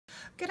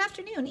Good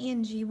afternoon,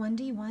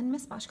 ENG1D1,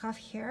 Miss Boshcoff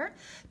here.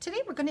 Today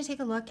we're going to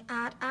take a look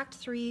at Act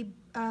 3,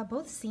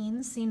 both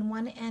scenes, Scene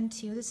 1 and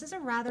 2. This is a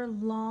rather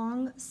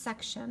long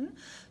section,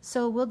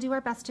 so we'll do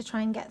our best to try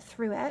and get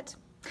through it.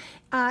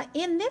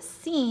 In this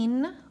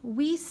scene,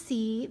 we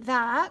see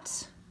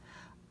that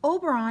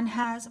Oberon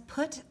has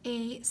put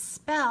a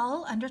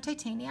spell under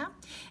Titania,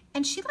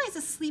 and she lies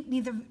asleep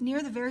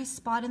near the very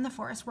spot in the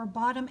forest where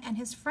Bottom and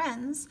his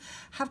friends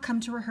have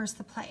come to rehearse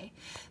the play.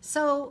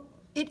 So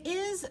it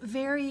is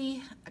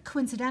very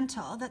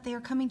coincidental that they are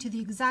coming to the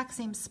exact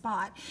same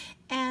spot,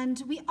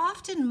 and we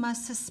often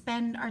must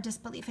suspend our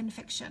disbelief in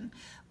fiction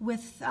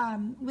with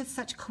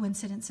such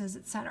coincidences,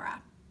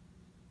 etc.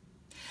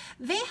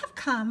 They have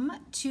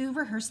come to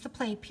rehearse the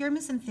play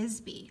Pyramus and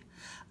Thisbe.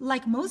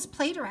 Like most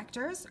play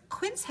directors,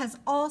 Quince has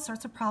all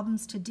sorts of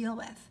problems to deal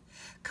with.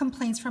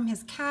 Complaints from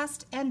his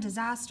cast and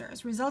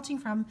disasters resulting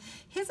from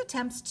his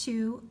attempts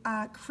to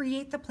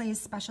create the play's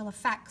special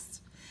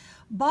effects.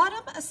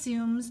 Bottom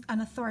assumes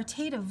an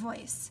authoritative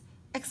voice,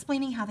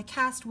 explaining how the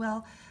cast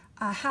will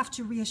have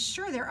to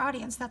reassure their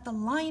audience that the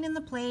line in the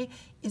play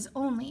is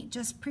only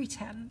just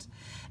pretend.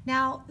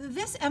 Now,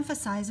 this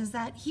emphasizes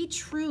that he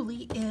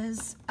truly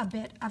is a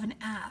bit of an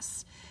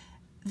ass.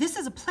 This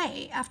is a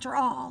play, after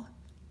all.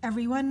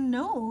 Everyone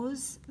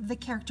knows the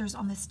characters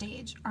on the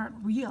stage aren't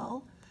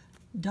real.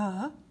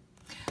 Duh.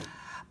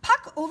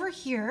 Puck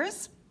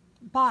overhears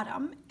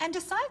Bottom and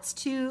decides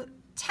to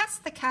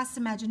test the cast's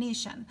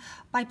imagination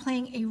by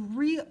placing a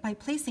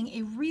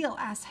real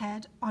ass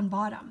head on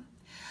Bottom.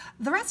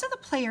 The rest of the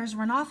players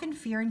run off in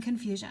fear and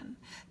confusion.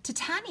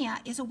 Titania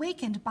is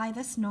awakened by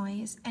this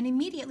noise and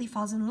immediately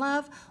falls in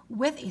love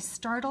with a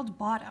startled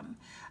Bottom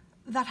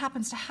that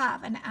happens to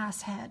have an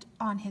ass head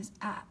on his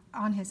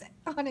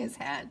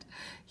head.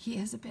 He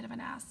is a bit of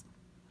an ass.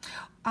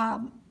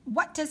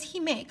 What does he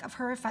make of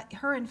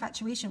her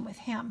infatuation with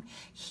him?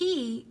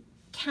 He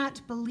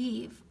can't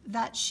believe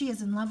that she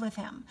is in love with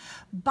him,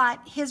 but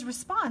his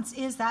response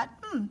is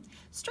that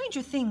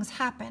stranger things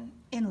happen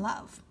in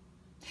love.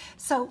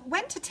 So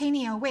when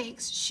Titania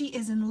awakes, she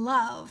is in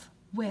love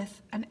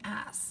with an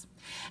ass.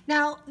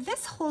 Now,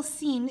 this whole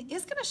scene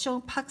is going to show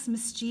Puck's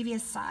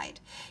mischievous side.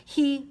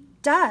 He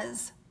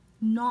does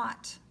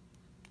not,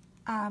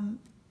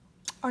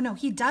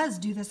 he does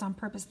do this on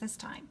purpose this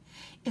time.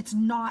 It's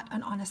not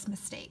an honest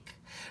mistake.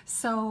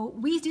 So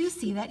we do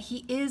see that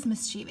he is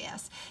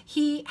mischievous.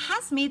 He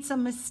has made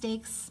some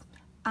mistakes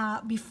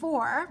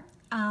before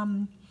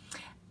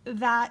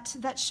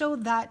that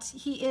showed that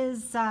he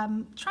is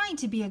trying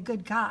to be a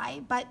good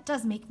guy, but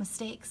does make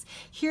mistakes.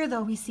 Here,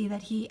 though, we see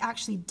that he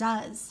actually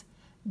does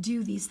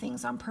do these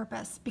things on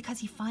purpose because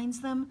he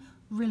finds them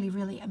really,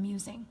 really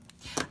amusing.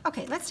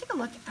 Okay, let's take a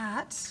look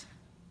at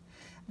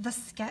the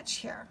sketch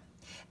here.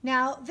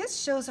 Now,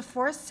 this shows a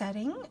forest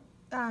setting,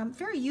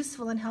 very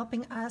useful in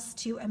helping us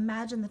to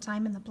imagine the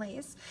time and the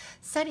place.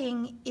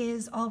 Setting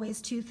is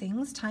always two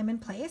things, time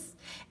and place,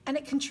 and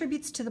it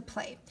contributes to the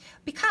play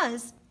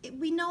because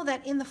we know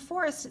that in the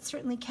forest it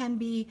certainly can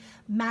be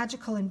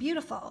magical and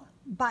beautiful,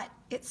 but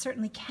it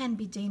certainly can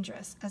be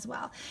dangerous as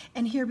well.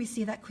 And here we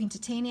see that Queen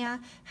Titania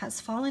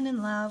has fallen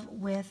in love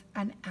with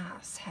an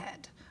ass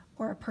head,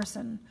 or a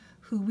person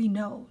who we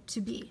know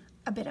to be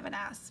a bit of an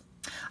ass.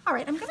 All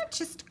right, I'm going to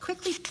just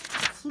quickly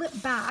flip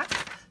back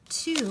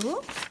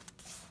to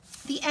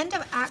the end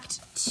of Act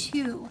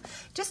 2,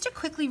 just to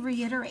quickly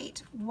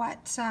reiterate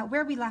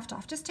where we left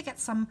off, just to get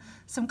some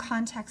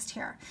context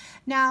here.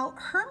 Now,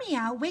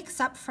 Hermia wakes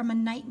up from a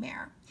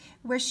nightmare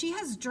where she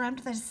has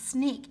dreamt that a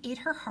snake ate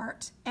her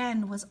heart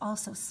and was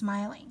also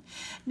smiling.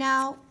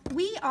 Now,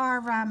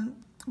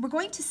 we're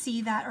going to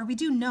see that, or we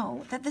do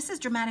know that this is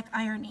dramatic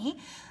irony.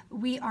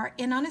 We are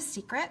in on a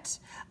secret.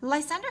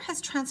 Lysander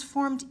has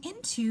transformed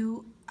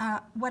into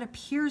what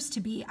appears to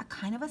be a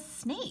kind of a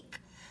snake,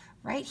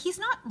 right? He's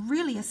not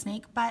really a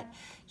snake, but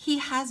he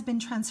has been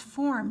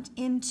transformed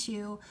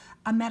into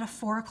a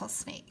metaphorical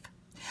snake.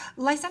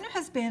 Lysander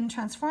has been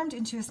transformed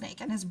into a snake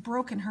and has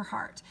broken her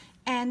heart.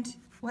 And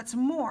what's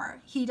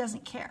more, he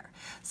doesn't care.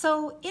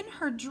 So in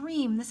her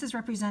dream, this is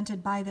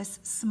represented by this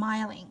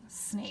smiling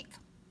snake.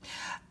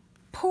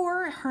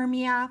 Poor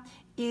Hermia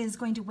is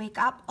going to wake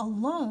up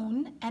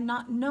alone and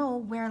not know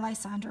where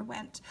Lysander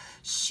went.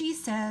 She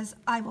says,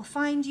 I will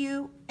find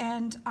you,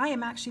 and I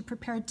am actually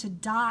prepared to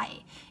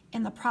die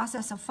in the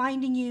process of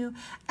finding you,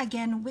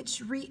 again,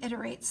 which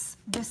reiterates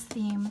this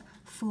theme,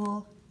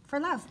 Fool for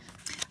Love.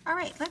 All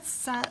right,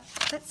 let's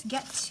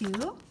get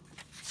to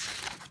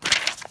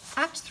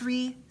Act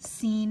 3,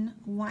 Scene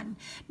 1.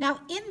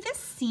 Now, in this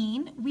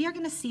scene, we are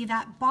going to see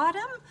that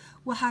Bottom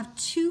will have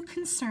two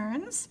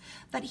concerns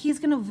that he's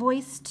going to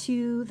voice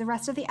to the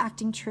rest of the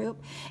acting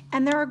troupe,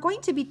 and there are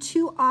going to be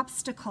two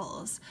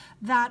obstacles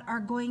that are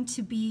going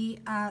to be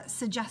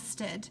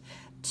suggested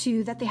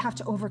that they have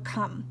to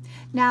overcome.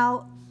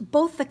 Now,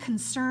 both the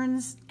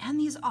concerns and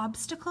these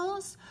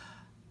obstacles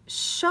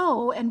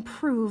show and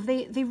prove,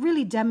 they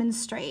really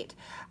demonstrate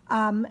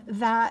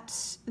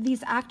that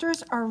these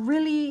actors are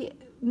really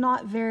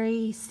not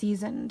very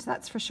seasoned,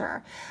 that's for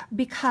sure.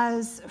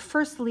 Because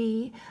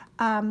firstly,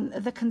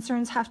 the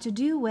concerns have to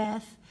do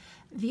with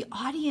the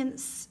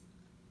audience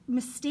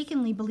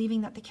mistakenly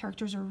believing that the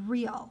characters are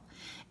real.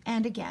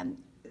 And again,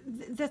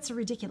 that's a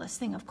ridiculous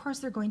thing. Of course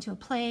they're going to a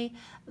play.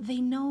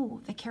 They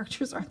know the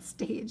characters on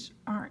stage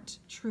aren't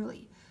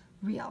truly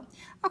real.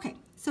 Okay,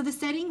 so the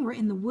setting, we're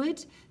in the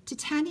wood.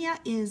 Titania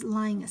is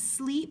lying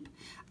asleep.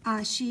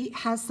 She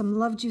has some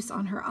love juice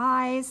on her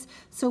eyes.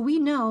 So we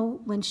know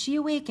when she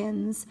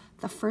awakens,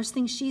 the first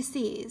thing she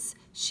sees,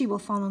 she will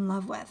fall in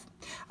love with.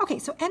 Okay,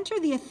 so enter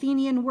the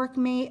Athenian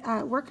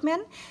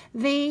workmen.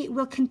 They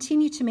will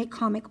continue to make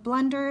comic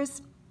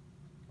blunders.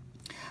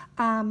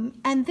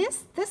 And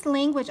this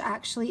language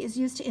actually is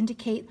used to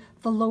indicate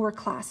the lower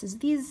classes.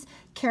 These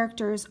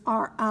characters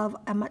are of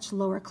a much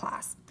lower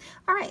class.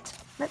 All right,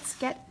 let's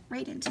get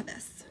right into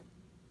this.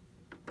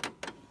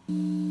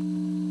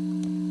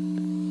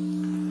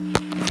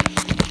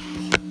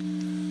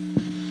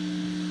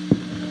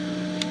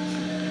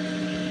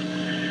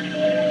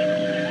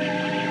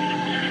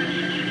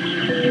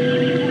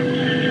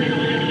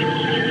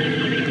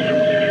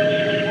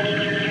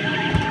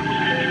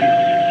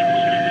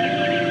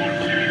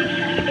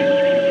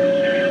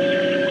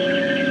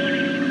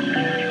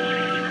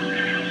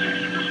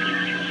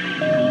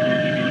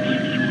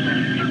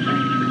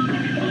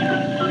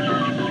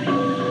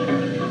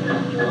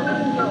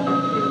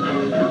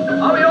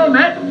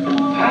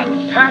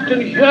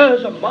 And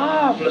here's a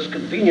marvelous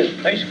convenient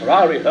place for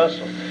our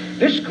rehearsal.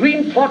 This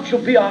green plot shall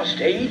be our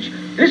stage,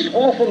 this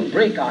hawthorn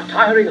brake our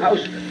tiring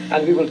house,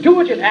 and we will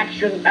do it in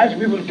action as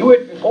we will do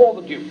it before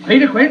the Duke.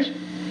 Peter Quince,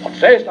 What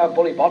sayest thou,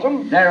 Bully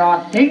Bottom? there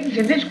are things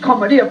in this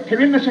comedy of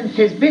Pyramus and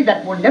Thisbe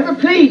that will never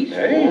please.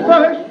 Hey.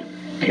 First,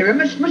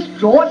 Pyramus must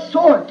draw a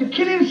sword to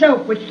kill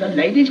himself, which the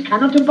ladies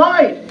cannot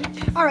abide.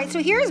 All right, so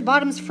here's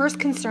Bottom's first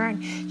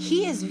concern.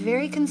 He is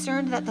very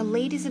concerned that the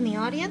ladies in the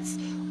audience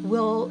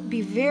will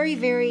be very,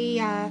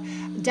 very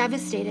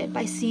devastated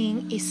by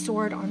seeing a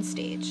sword on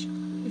stage.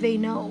 They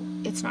know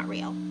it's not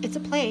real. It's a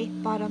play,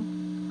 Bottom.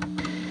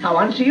 How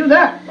answer you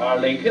that?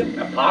 Lincoln,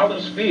 a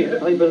parlous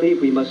fear. I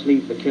believe we must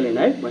leave the killing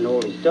out when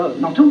all is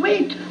done. Not a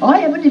whit. I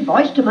have a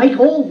device to make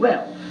all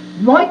well.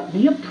 Write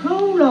me a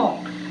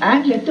prologue,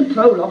 and let the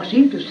prologue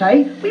seem to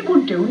say we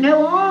will do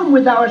no harm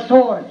with our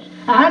swords,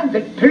 and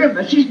that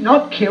Pyramus is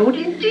not killed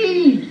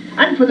indeed.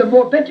 And for the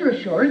more better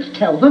assurance,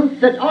 tell them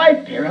that I,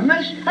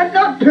 Pyramus, am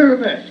not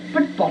Pyramus,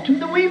 but Bottom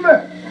the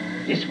Weaver.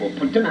 This will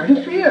put them out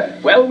of fear.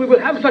 Well, we will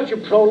have such a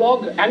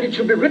prologue, and it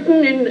shall be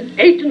written in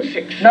 8 and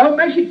 6. No,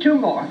 make it 2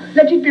 more.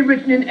 Let it be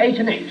written in 8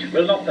 and 8.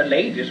 Will not the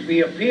ladies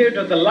be afeard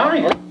of the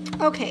lion?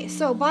 Okay,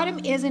 so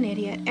Bottom is an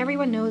idiot.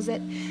 Everyone knows it.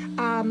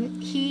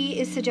 He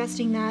is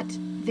suggesting that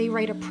they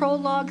write a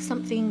prologue,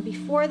 something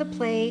before the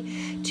play,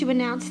 to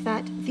announce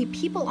that the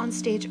people on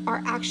stage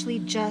are actually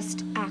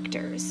just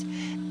actors.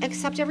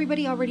 Except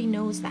everybody already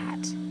knows that.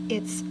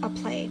 It's a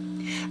play.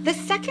 The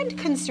second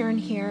concern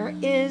here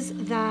is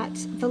that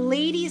the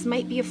ladies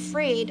might be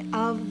afraid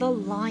of the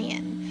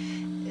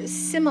lion.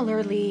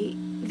 Similarly,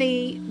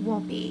 they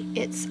won't be.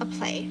 It's a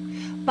play.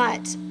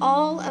 But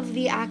all of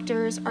the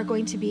actors are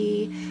going to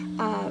be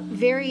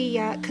very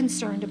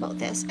concerned about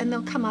this, and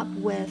they'll come up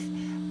with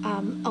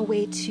a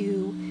way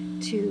to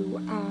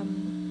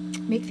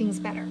make things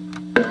better.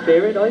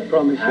 Fear it, I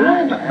promise you.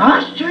 But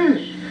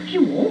masters,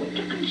 you ought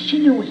to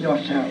consider with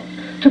yourselves.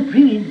 To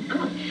bring in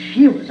God's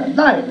shield as a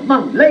lion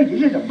among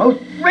ladies is a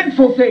most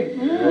dreadful thing.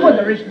 For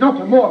there is not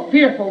a more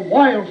fearful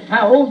wild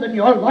fowl than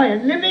your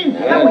lion living,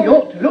 and we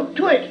ought to look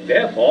to it.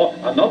 Therefore,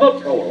 another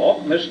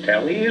prologue must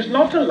tell he is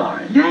not a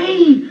lion. Nay,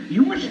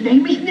 you must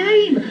name his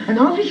name, and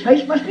half his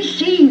face must be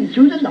seen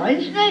through the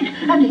lion's neck,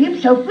 and he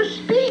himself must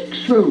speak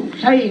through,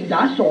 saying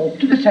thus all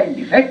to the same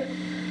effect: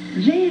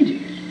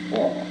 Ladies,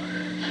 or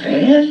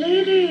fair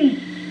ladies,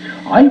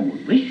 I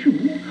would wish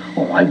you,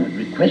 or I would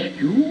request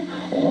you,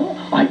 or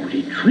I would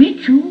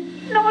entreat you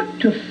not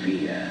to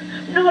fear,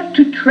 not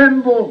to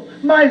tremble,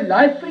 my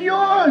life for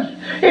yours.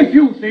 If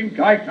you think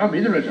I come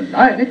hither as a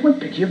lion, it were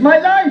pity of my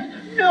life.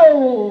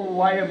 No,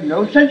 I am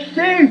no such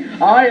thing.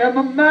 I am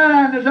a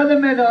man as other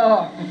men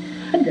are.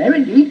 And there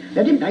indeed,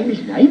 let him name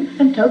his name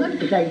and tell them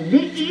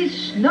plainly he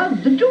is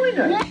Snug the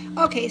joiner.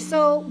 Okay,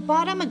 so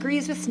Bottom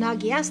agrees with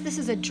Snug. Yes, this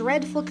is a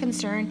dreadful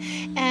concern,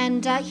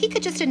 and he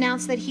could just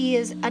announce that he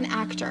is an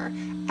actor.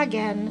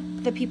 Again,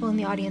 the people in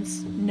the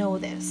audience know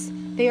this.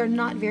 They are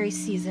not very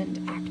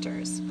seasoned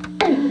actors.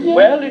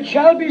 Well, it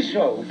shall be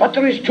so, but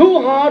there is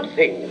 2 hard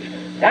things.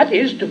 That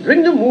is, to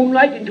bring the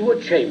moonlight into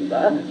a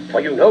chamber, for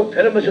you know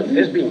Pyramus and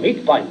Thisbe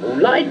meet by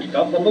moonlight.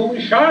 Doth the moon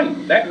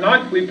shine? That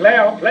night we play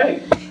our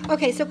play.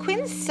 Okay, so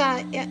Quince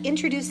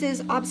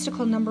introduces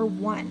obstacle number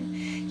 1.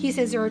 He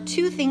says there are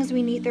 2 things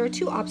we need. There are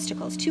 2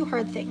 obstacles, 2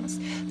 hard things.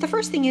 The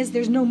first thing is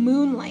there's no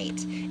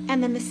moonlight.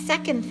 And then the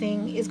second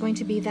thing is going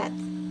to be that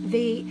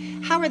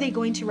how are they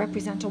going to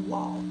represent a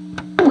wall?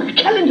 Oh, a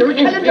calendar.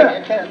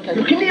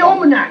 Look in the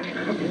almanac.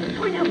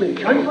 Find out,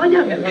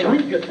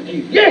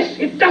 moonshine. Yes,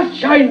 it does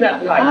shine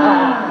that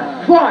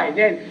night. Why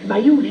then, may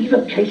you leave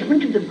a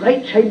casement to the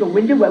great chamber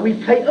window where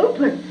we play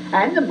open,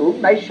 and the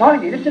moon may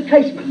shine in at the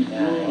casement.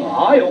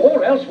 Aye,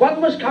 or else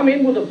one must come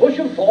in with a bush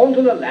of thorns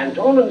and a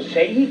lantern and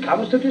say he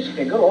comes to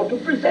disfigure or to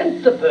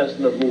present the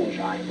person of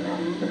moonshine.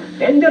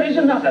 Then there is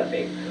another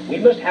thing. We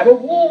must have a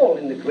wall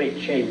in the great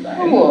chamber.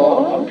 A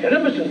wall?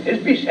 Pyramus and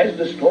Thisbe says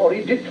the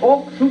story did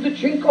talk through the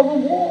chink of a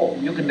wall.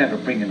 You can never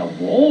bring in a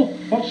wall.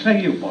 What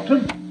say you,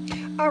 Bottom?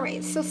 All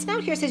right, so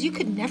Snout here says you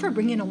could never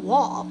bring in a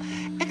wall,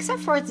 except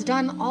for it's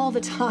done all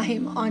the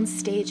time on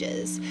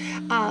stages.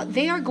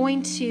 They are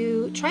going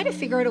to try to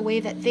figure out a way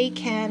that they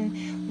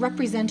can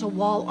represent a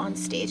wall on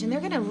stage, and they're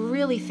going to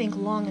really think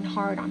long and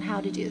hard on how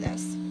to do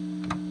this.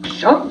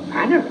 Some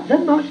man or other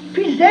must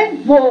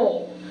present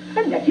wall,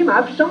 and let him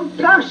have some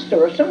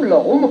plaster or some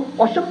loam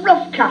or some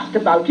rough cast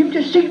about him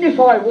to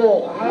signify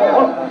wall.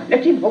 Or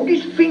let him hold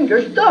his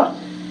fingers thus,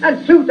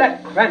 and through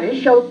that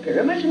cranny shall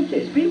Pyramus and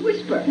Thisbe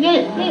whisper.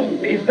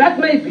 If that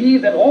may be,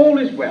 then all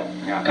is well.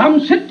 Come,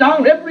 sit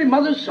down, every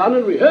mother's son,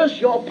 and rehearse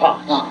your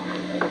parts.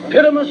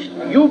 Pyramus,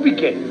 you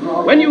begin.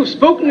 When you've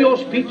spoken your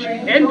speech,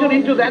 enter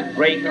into that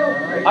break.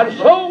 And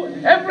so,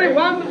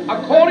 everyone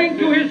according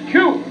to his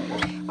cue.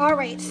 All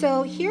right,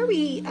 so here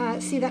we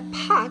see that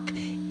Puck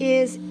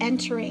is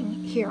entering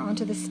here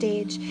onto the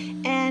stage.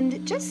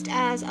 And just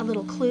as a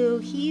little clue,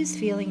 he's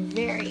feeling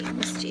very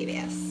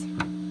mischievous.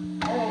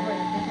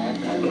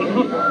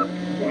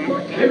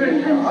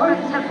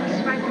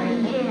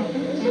 Swaggering here,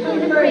 sitting in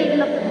the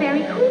cradle of the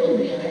fairy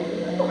queen.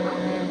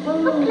 A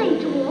play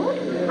toward,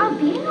 I'll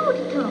be an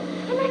auditor,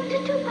 an actor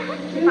too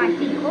perhaps if I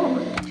see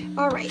cause.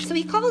 All right, so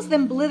he calls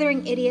them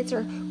blithering idiots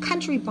or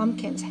country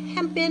bumpkins,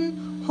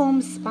 hempen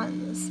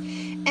homespuns.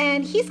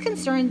 And he's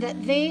concerned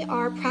that they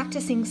are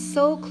practicing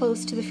so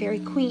close to the fairy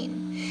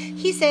queen.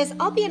 He says,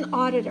 I'll be an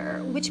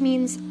auditor, which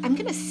means I'm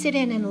going to sit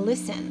in and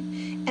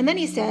listen. And then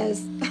he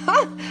says,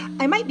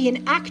 I might be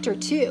an actor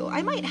too.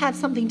 I might have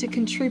something to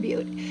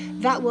contribute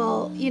that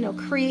will,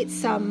 create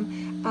some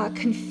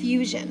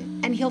confusion.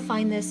 And he'll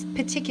find this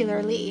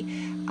particularly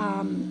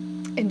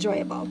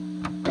enjoyable.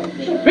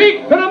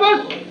 Speak,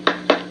 Pyramus!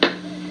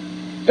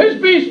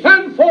 Thisbe,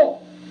 stand forth!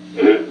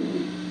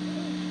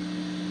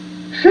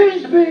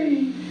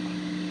 Thisbe,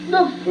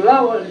 the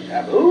flowers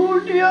have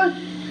odious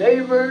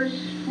savours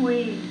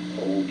sweet.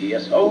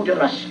 Odious,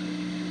 odorous.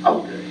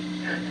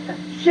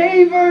 Odorous.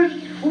 Savours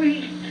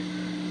sweet.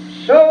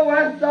 So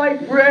hath thy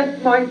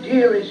breath, my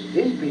dearest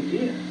Thisbe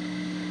dear.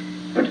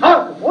 But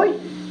hark, boy.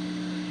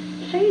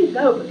 Say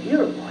thou but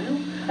here a while,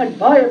 and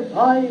by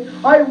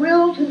I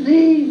will to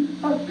thee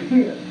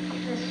appear.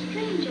 The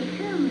stranger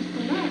films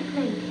the rare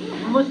play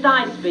here. Must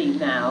I speak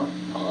now?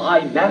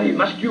 Aye, marry,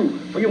 must you,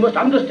 for you must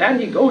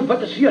understand he goes but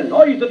to see a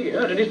noise that he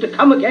heard and is to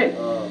come again.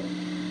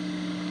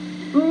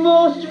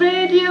 Most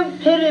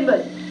radiant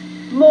Pyramus,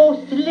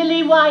 most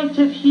lily white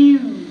of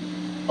hue,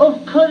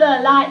 of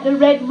colour like the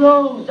red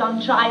rose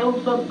on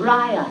triumphant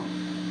briar,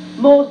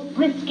 most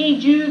brisky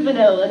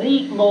juvenile and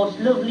eke most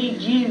lovely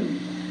Jew.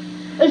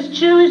 As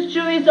true is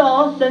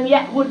horse and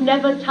yet would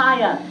never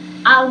tire,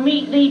 I'll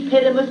meet thee,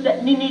 Pyramus,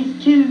 at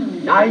Ninny's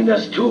tomb.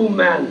 Ninus too,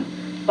 man.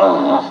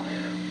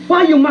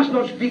 Why, you must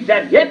not speak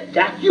that yet,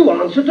 that you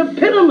answer to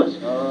Pyramus.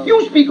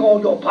 You speak all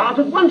your part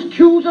at once,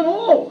 cues and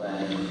all.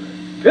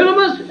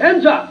 Pyramus,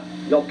 enter.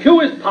 Your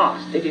cue is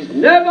past. It is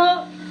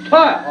never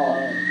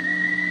tire.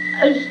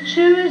 As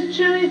true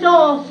is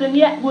horse and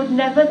yet would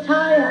never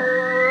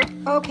tire.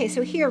 Okay,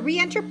 so here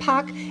re-enter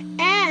Puck,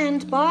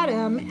 and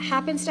Bottom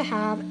happens to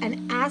have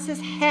an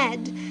ass's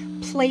head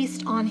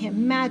placed on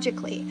him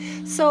magically.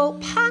 So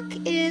Puck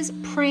is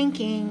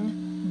pranking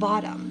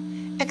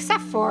Bottom,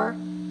 except for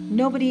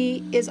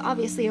nobody is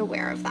obviously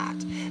aware of that.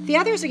 The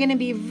others are going to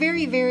be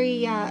very,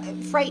 very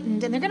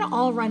frightened, and they're going to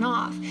all run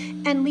off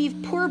and leave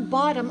poor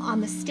Bottom on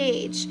the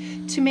stage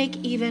to make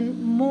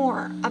even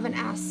more of an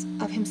ass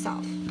of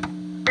himself.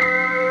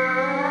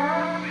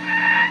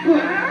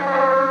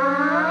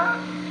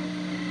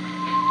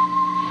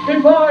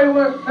 If I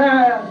were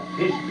fair,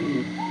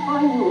 Thisbe,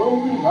 I will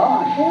only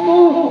lie.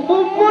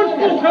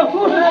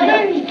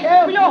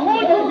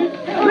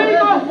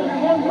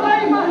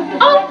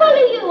 I'll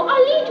follow you.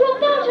 I'll lead you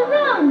about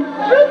around.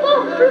 Through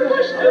bog, through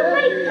bush, through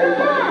brake, through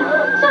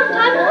bare.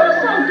 Sometime a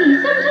horse I'll be,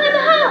 sometime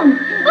a hound.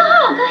 A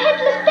hog, a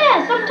headless bear,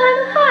 sometime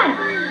a fire.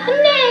 A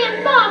neigh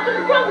and bark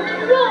and grunt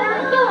and roar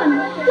and burn.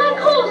 Like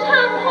horse,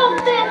 hound, hog,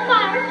 bear,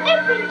 fire at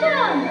every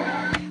turn.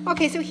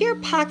 Okay, so here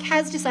Puck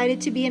has decided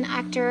to be an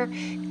actor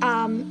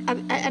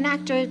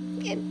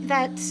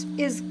that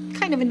is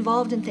kind of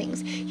involved in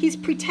things. He's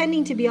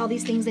pretending to be all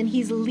these things, and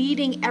he's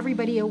leading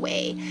everybody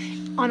away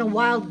on a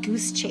wild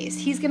goose chase.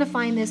 He's going to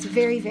find this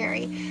very,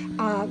 very,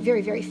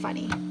 very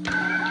funny.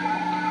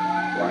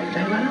 Why,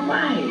 they run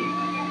away.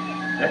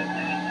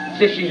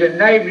 This is a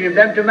knavery of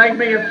them to make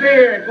me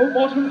afeard. Oh,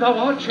 Bottom, thou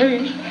art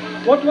changed.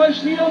 What do I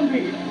see on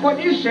thee? What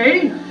do you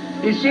see?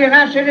 You see an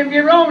acid of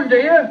your own, do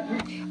you?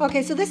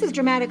 Okay, so this is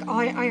dramatic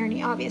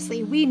irony,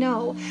 obviously. We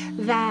know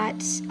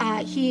that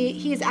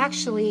he is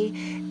actually,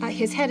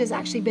 his head has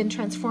actually been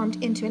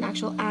transformed into an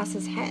actual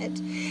ass's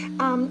head.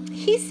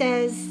 He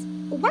says,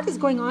 what is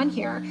going on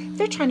here?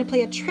 They're trying to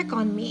play a trick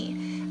on me.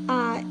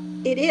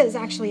 it is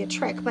actually a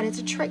trick, but it's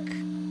a trick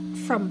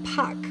from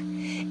Puck.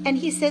 And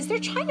he says, they're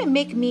trying to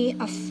make me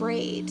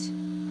afraid.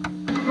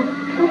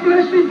 Oh,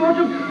 bless me,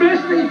 Bottom,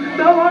 bless me,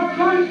 thou art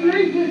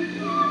translated.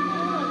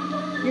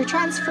 You're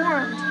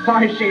transformed.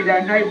 I see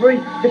their knavery.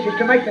 This is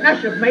to make an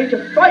ass of me,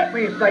 to fight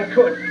me if they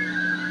could.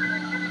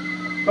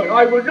 But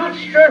I will not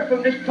stir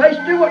from this place,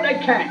 do what they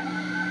can.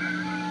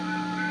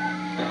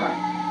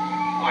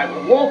 I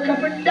will walk up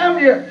and down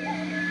here,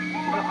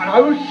 and I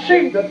will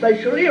see that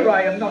they shall hear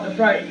I am not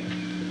afraid.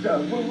 The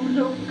wounds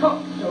of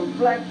cock so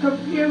black of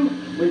hue,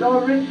 with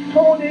orange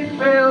tawny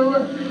bill,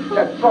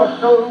 the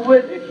frost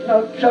with its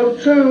note so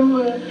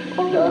true,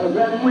 the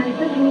red wind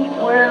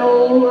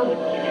will.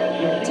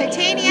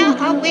 Titania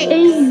awakes.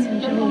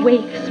 Angel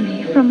wakes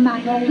me from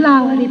my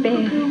flowery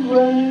bed.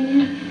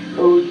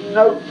 Whose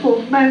note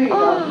full many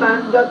a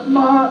man doth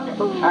mark,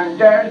 and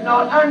dares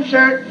not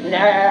answer,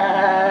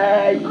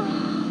 nay.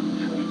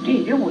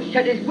 Indeed, who will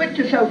set his wit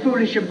to so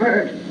foolish a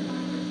bird?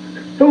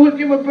 Who will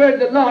give a bird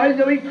the lie,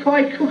 though he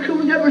cry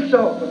cuckoo never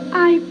so?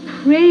 I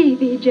pray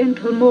thee,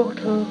 gentle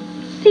mortal,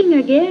 sing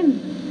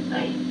again.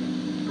 Aye.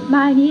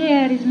 Mine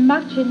ear is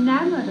much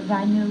enamoured of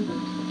thy note.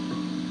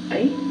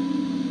 Aye?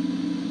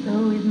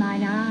 So is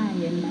mine eye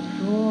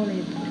enthralled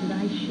to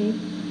thy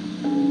shape,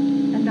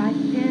 and thy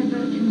fair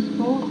virgin's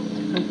force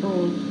for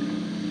thought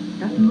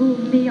doth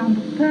move me on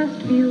the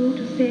first view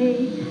to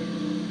say,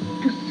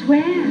 to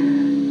swear,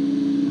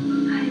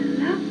 I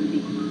love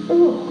thee.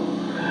 Oh.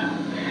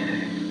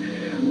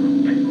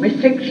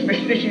 Methinks,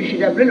 mistress, you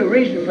should have little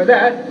reason for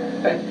that.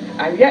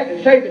 And yet,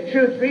 to say the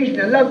truth, reason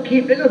and love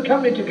keep little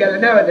company together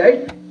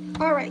nowadays.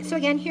 All right, so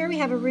again, here we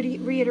have a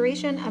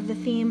reiteration of the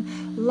theme,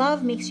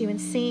 love makes you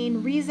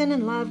insane, reason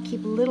and love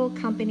keep little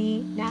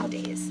company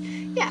nowadays.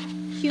 Yeah,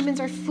 humans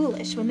are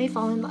foolish when they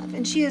fall in love,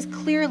 and she is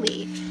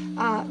clearly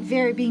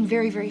being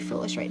very, very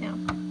foolish right now.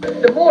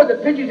 The more the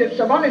pity that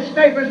some honest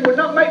neighbours would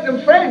not make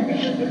them friends.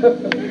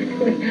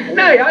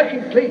 Nay, I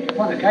can plead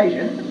upon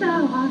occasion.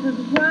 Thou art as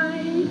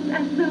wise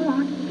as thou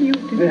art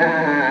beautiful.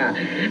 Nah,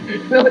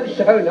 not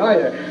so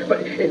neither.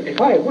 But if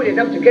I have wit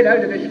enough to get out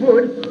of this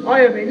wood, I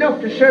have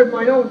enough to serve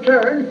my own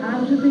turn.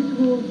 Out of this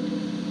wood,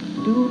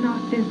 do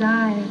not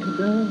desire to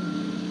go.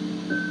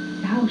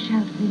 Thou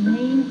shalt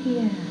remain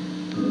here,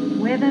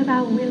 whether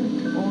thou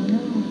wilt or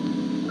no.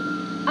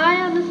 I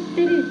am a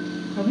spirit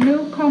of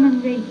no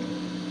common rate.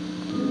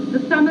 The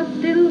summer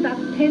still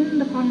doth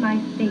tend upon my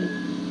fate,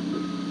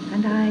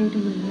 and I do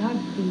love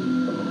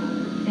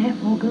thee,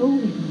 therefore go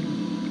with me.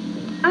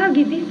 I'll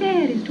give thee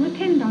fairies to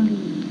attend on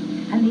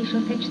thee, and they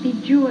shall fetch thee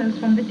jewels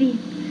from the deep,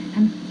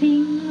 and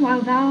sing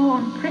while thou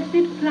on pressed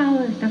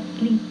flowers dost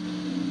sleep.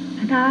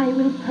 And I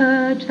will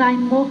purge thy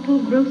mortal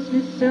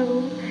grossness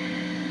so,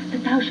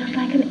 that thou shalt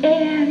like an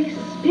airy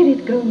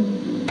spirit go.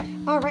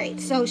 All right,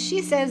 so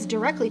she says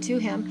directly to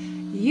him,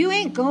 you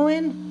ain't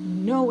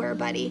going nowhere,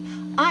 buddy.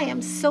 I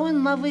am so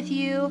in love with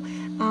you,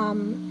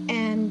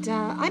 and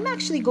I'm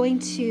actually going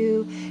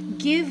to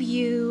give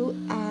you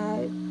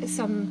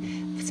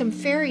some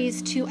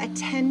fairies to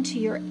attend to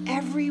your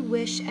every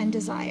wish and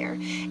desire.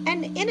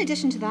 And in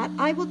addition to that,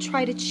 I will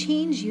try to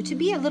change you to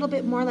be a little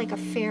bit more like a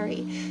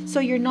fairy, so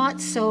you're not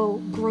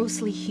so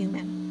grossly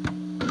human.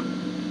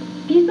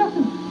 Peace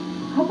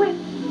blossom, cobweb,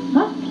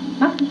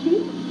 must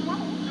see.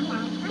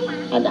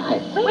 And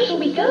where shall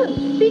we go?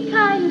 Be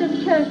kind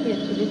and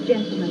courteous to this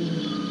gentleman.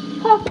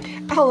 Pop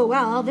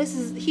LOL,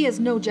 he is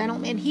no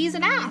gentleman, he's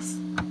an ass.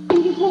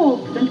 in his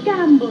walks and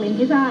gambol in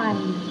his eyes.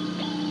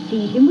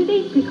 Feed him with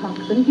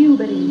apricots and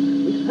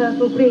dewberries, with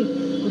purple grapes,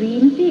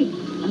 green figs,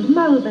 and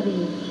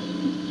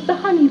mulberries. The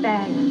honey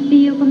bags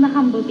steal from the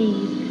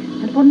humblebees,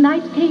 and for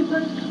night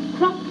tapers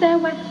crop their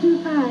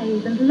waxen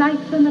thighs, and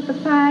light them at the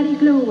fiery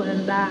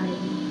glowworm's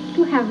eyes,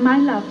 to have my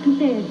love to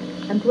bed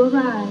and to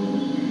arise,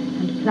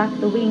 and pluck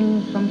the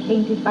wings from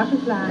painted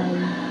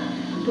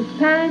butterflies, to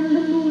fan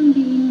the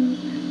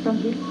moonbeams from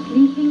his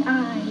sleeping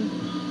eyes.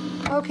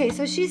 Okay,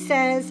 so she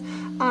says,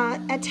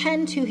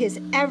 attend to his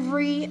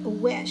every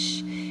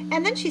wish.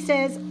 And then she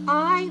says,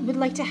 I would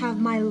like to have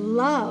my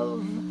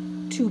love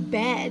to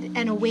bed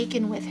and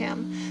awaken with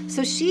him.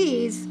 So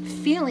she's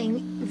feeling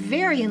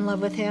very in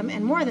love with him,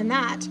 and more than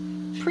that,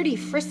 pretty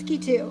frisky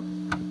too.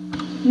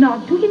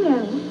 Nod to him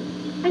well,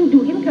 and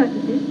do him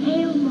courtesies.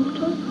 Hail,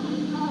 mortal.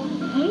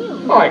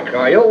 Hail. I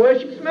cry your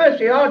worship's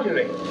mercy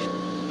heartily.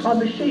 I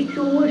beseech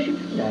your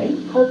worship's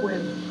name,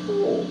 Cobweb.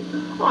 Oh,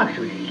 I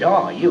should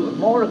desire you and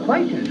more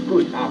acquaintance,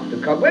 good Master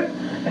Cobweb.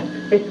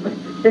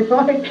 If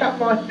I cut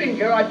my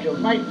finger, I shall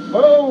make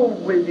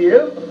bold with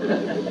you.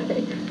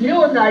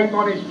 Your name,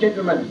 honest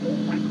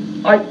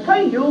gentleman. I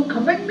pray you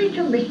commend me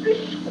to Mistress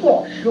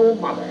Squash, your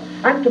mother,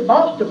 and to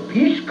Master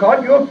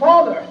Peascod, your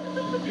father.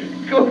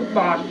 Good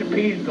Master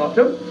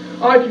Peasbottom,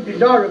 I should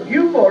desire of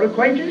you more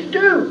acquaintance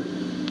too.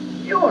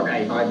 Your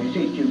name, I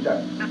beseech you,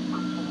 sir.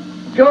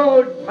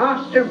 Good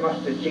Master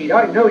Mustard Seed,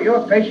 I know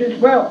your patience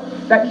well.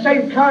 That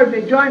same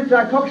cowardly giant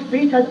Cock's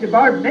feet has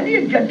devoured many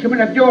a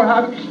gentleman of your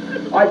house.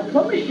 I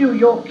promise you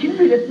your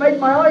kindred has made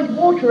my eyes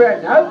water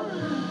ere now.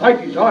 I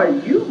desire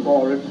you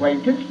more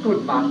acquaintance,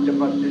 good Master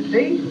Mustard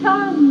Seed.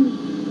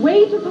 Come,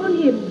 Wait upon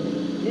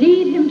him,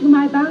 lead him to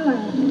my bower.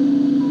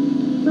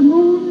 The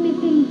moon,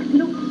 methinks,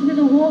 looks with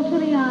a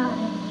watery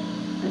eye,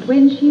 and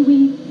when she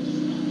weeps,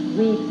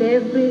 weeps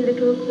every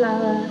little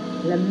flower,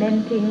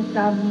 lamenting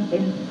some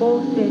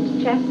enforced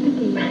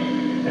chastity.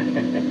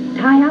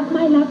 Tie up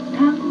my love's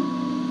tongue,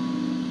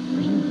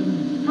 bring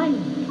him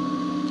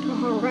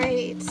silence. All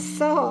right,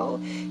 so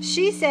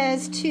she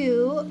says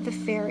to the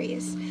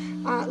fairies,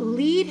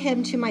 lead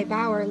him to my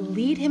bower,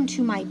 lead him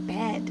to my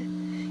bed.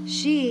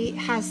 She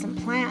has some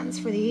plans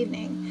for the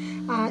evening.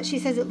 She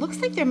says it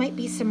looks like there might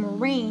be some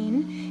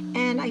rain,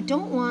 and I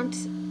don't want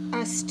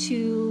us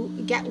to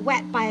get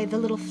wet by the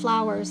little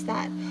flowers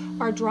that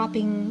are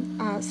dropping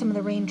some of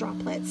the rain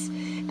droplets.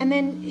 And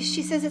then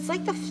she says it's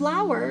like the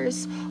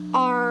flowers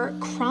are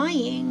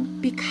crying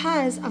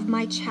because of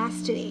my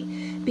chastity,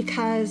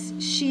 because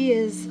she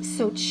is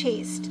so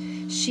chaste.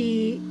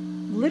 She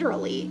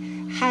literally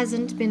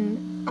hasn't been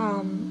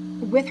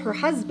with her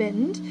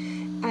husband,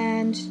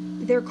 and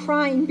they're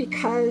crying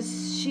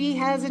because she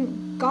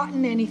hasn't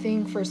gotten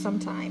anything for some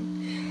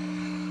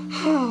time.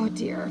 Oh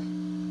dear.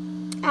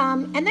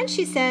 And then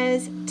she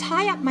says,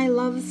 tie up my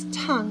love's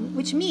tongue,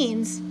 which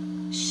means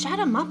shut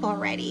him up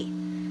already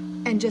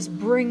and just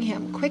bring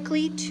him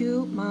quickly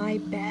to my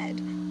bed.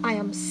 I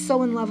am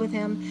so in love with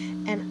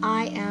him, and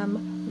I am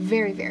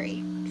very,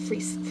 very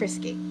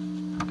frisky.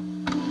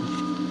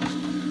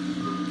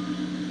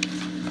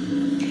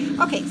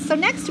 Okay, so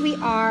next we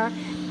are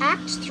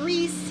Act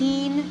 3,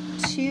 Scene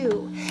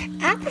 2.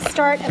 At the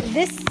start of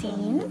this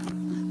scene,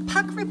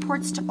 Puck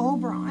reports to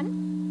Oberon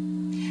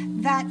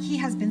that he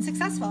has been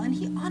successful, and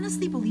he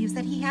honestly believes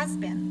that he has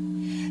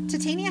been.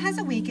 Titania has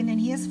awakened,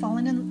 and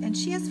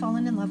she has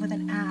fallen in love with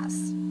an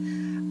ass.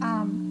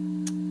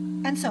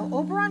 And so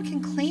Oberon can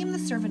claim the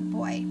servant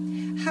boy.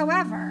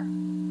 However,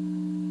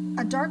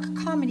 a dark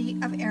comedy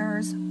of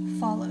errors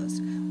follows.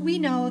 We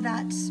know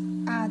that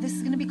this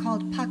is going to be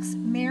called Puck's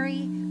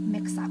Merry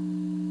Mix-Up.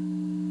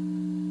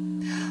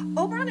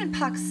 Oberon and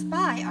Puck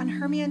spy on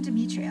Hermia and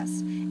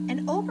Demetrius,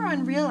 and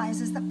Oberon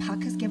realizes that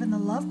Puck has given the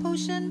love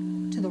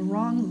potion to the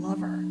wrong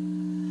lover.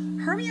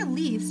 Hermia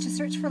leaves to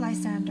search for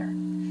Lysander.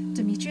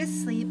 Demetrius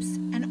sleeps,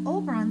 and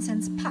Oberon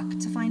sends Puck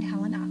to find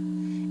Helena,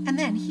 and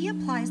then he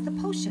applies the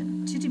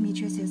potion to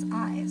Demetrius's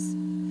eyes.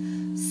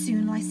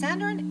 Soon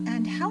Lysander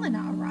and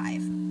Helena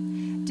arrive.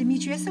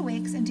 Demetrius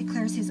awakes and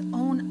declares his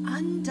own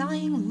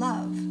undying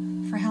love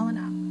for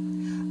Helena.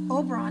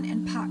 Oberon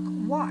and Puck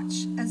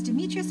watch as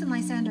Demetrius and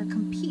Lysander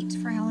compete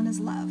for Helena's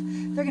love.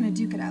 They're going to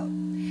duke it out.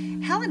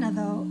 Helena,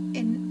 though,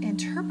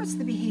 interprets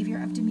the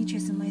behavior of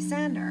Demetrius and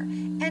Lysander,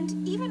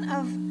 and even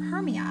of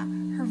Hermia,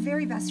 her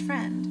very best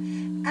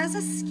friend, as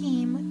a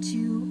scheme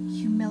to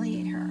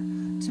humiliate her,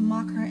 to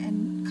mock her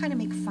and kind of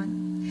make fun.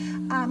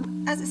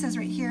 As it says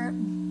right here,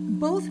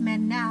 both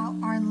men now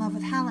are in love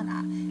with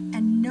Helena,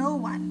 and no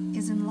one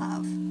is in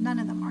love. None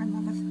of them are in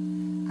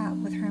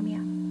love with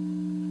Hermia.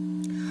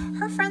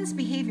 Her friend's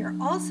behavior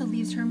also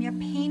leaves Hermia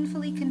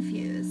painfully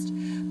confused.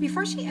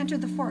 Before she entered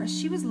the forest,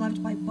 she was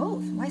loved by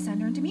both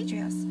Lysander and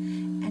Demetrius,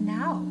 and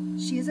now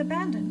she is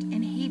abandoned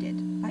and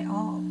hated by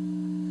all.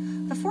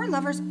 The four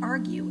lovers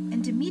argue,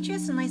 and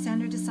Demetrius and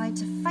Lysander decide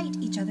to fight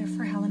each other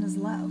for Helena's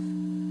love.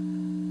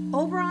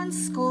 Oberon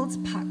scolds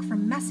Puck for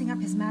messing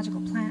up his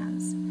magical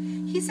plans.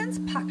 He sends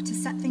Puck to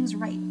set things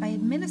right by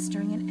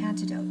administering an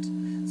antidote,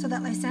 so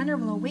that Lysander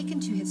will awaken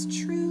to his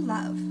true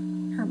love,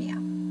 Hermia,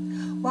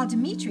 while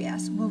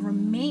Demetrius will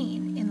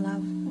remain in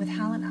love with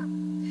Helena.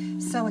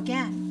 So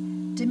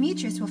again,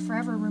 Demetrius will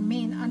forever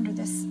remain under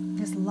this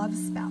love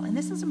spell, and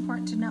this is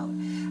important to note.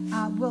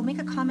 We'll make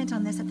a comment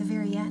on this at the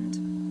very end.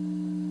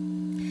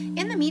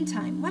 In the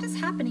meantime, what is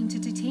happening to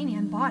Titania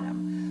and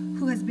Bottom,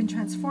 who has been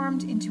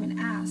transformed into an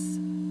ass?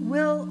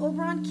 Will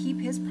Oberon keep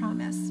his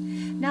promise?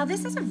 Now,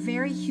 this is a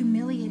very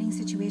humiliating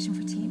situation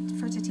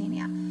for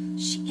Titania.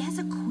 She is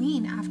a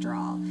queen, after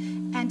all,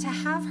 and to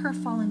have her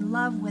fall in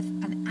love with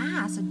an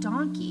ass, a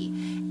donkey,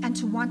 and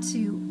to want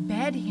to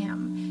bed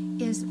him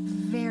is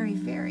very,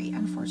 very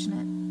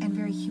unfortunate and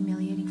very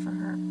humiliating for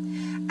her.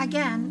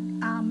 Again,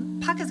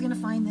 Puck is going to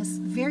find this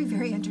very,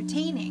 very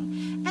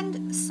entertaining,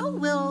 and so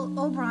will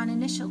Oberon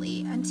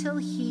initially, until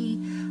he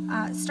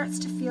starts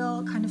to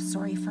feel kind of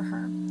sorry for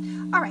her.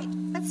 All right,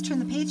 let's turn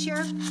the page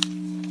here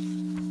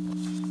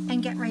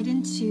and get right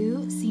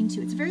into scene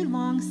 2. It's a very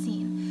long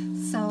scene,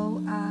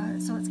 so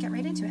let's get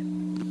right into it.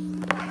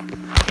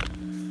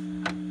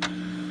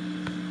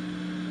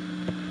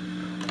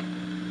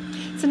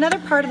 It's another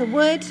part of the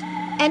wood.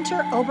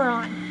 Enter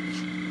Oberon.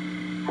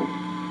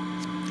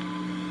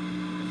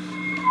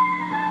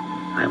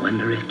 I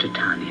wonder if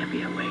Titania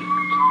be awaked.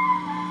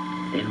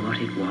 Then what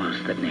it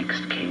was that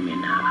next came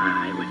in her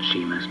eye, which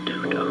she must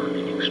dote on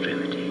in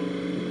extremity.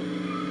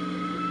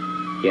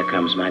 Here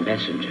comes my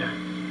messenger.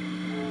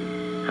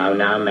 How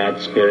now,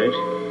 mad spirit?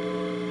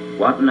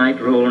 What night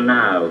rule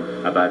now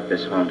about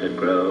this haunted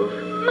grove?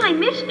 My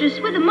mistress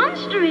with a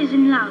monster is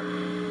in love.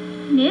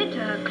 Near to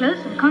her close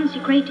and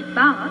consecrated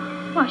bower,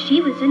 while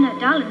she was in her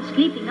dull and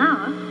sleeping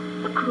hour,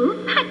 a crew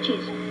of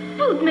patches,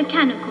 rude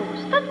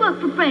mechanicals, that work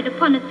for bread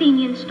upon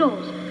Athenian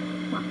stores,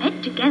 were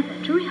met together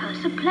to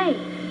rehearse a play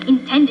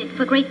intended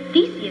for great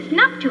Theseus'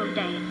 nuptial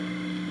day.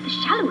 The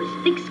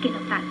shallowest thick-skin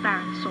of that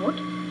barren sort,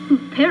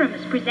 whom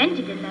Pyramus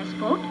presented in their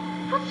sport,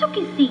 forsook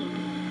his scene,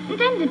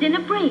 and ended in a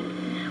break,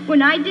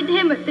 when I did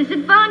him at this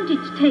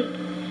advantage take,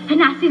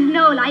 and as his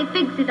knoll I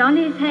fix it on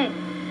his head,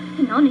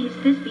 and on his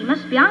Thisbe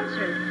must be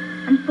answered,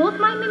 and forth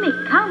my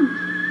mimic comes,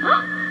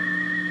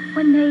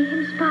 when they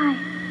him spy,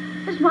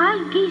 as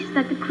wild geese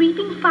that the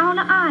creeping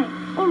fowler eye,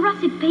 or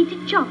russet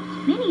pated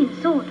chops, many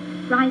in sort,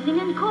 rising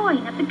and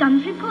cawing at the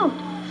gun's report,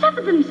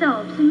 suffer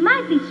themselves and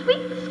madly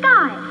sweep the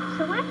sky,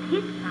 so at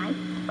his sight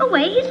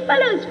away his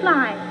fellows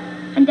fly,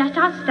 and at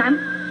our stamp,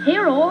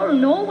 here all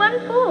and all one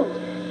falls.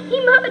 He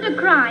murder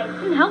cries,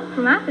 and help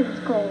from Athens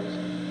calls.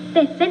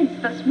 Their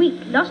sense thus weak,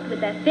 lost with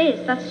their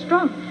fears thus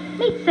strong,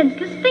 made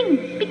senseless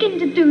things begin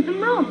to do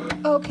them wrong.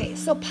 Okay,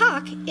 so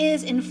Puck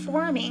is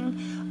informing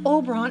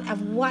Oberon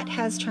of what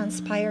has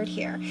transpired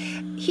here.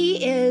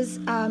 He is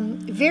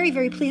very,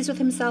 very pleased with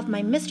himself.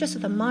 My mistress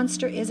with a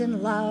monster is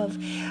in love.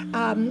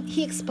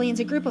 He explains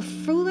a group of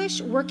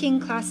foolish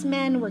working-class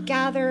men were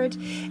gathered.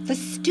 The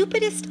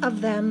stupidest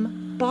of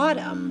them,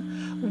 Bottom,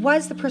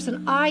 was the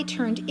person I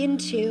turned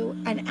into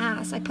an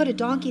ass. I put a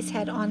donkey's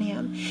head on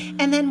him.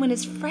 And then when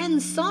his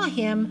friends saw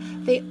him,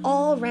 they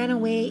all ran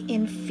away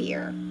in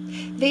fear.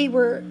 They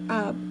were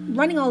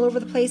running all over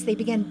the place. They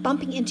began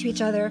bumping into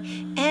each other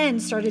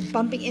and started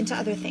bumping into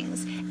other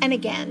things. And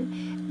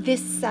again,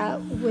 this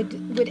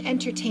would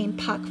entertain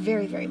Puck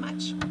very, very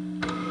much.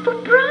 For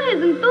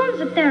briars and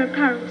thorns at their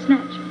apparel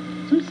snatch,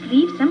 some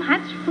sleeves, some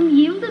hats from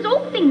yield as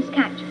all things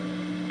catch.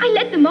 I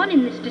led them on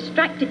in this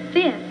distracted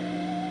fear,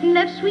 and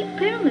their sweet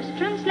Pyramus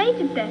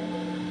translated them,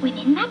 when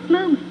in that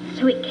moment,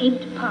 so it came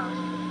to pass,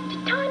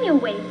 Titania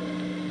waved,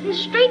 and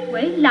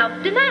straightway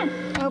loved an ass.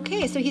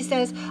 Okay, so he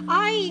says,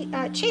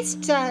 I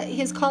chased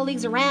his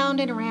colleagues around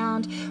and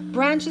around,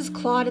 branches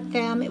clawed at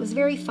them, it was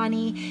very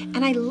funny,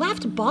 and I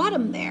left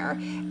Bottom there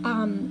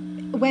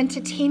when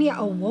Titania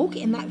awoke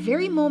in that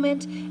very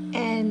moment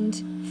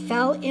and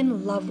fell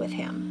in love with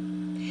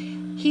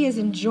him. He is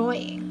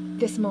enjoying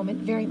this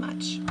moment very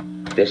much.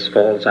 This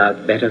falls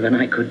out better than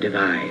I could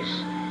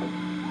devise.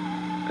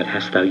 But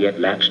hast thou yet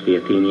latched the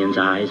Athenian's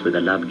eyes with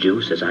a love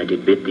juice as I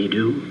did bid thee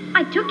do?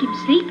 I took him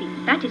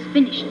sleeping, that is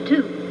finished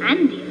too,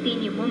 and the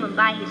Athenian woman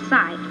by his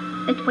side,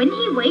 that when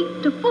he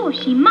waked to force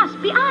she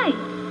must be eyed.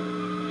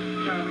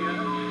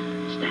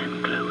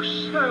 Stand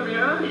close.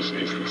 This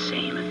is the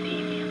same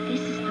Athenian.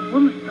 This is the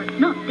woman, but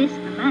not this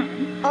the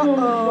man.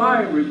 Oh,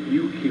 why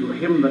rebuke you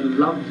him that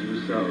loves you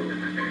so?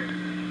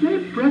 Lay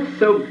breath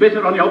so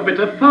bitter on your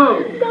bitter foe.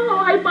 Now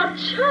I but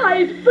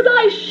chide, but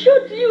I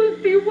should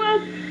use thee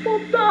worse, for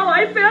thou,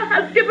 I fear,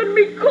 hast given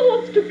me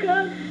cause to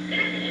curse.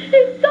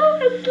 If thou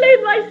hast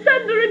slain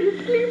Lysander in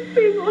his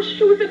sleeping, or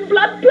shoes in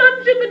blood,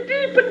 plunge in the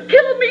deep and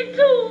kill me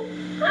too.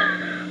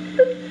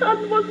 The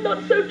sun was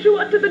not so true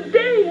unto the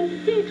day as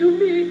he to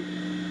me.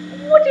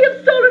 Would he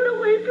have stolen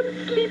away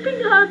from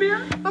sleeping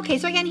Hermia? Okay,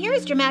 so again,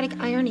 here's dramatic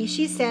irony.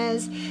 She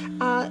says,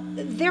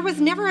 there was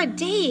never a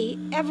day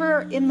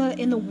ever in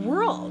the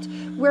world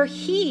where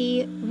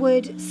he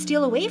would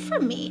steal away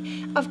from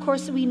me. Of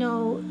course, we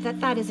know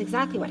that is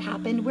exactly what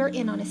happened. We're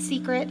in on a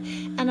secret,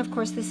 and of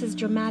course, this is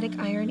dramatic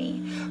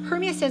irony.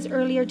 Hermia says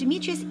earlier,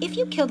 Demetrius, if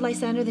you killed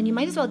Lysander, then you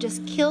might as well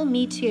just kill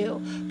me too,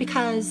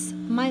 because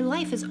my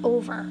life is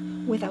over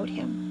without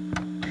him.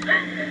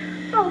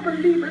 I'll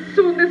believe as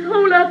soon this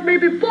whole earth may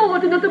be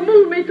bored, and that the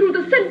moon may through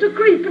the centre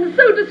creep, and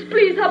so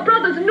displease her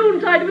brothers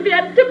noontide with the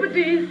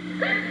antipodes.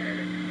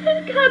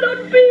 It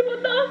cannot be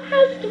but thou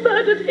hast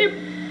murdered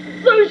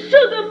him. So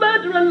should a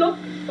murderer look,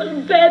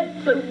 so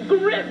dead, so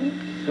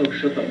grim. So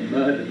should the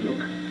murdered look,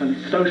 and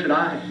so should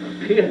I,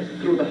 pierced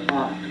through the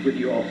heart with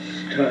your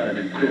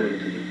stern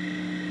cruelty.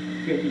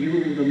 Yet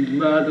you, the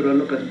murderer,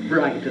 look as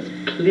bright, as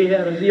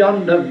clear as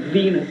yonder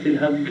Venus in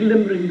her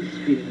glimmering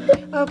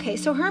sphere. Okay,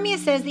 so Hermia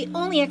says the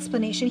only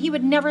explanation, he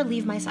would never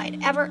leave my side,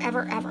 ever,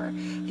 ever, ever.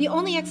 The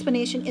only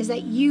explanation is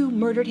that you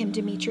murdered him,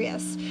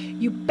 Demetrius.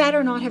 You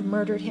better not have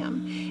murdered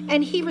him.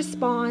 And he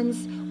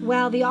responds,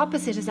 well, the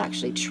opposite is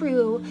actually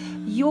true.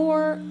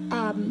 Your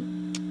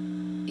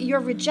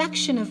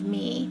rejection of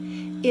me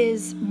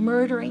is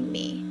murdering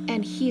me.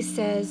 And he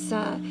says,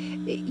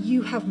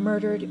 you have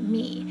murdered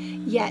me,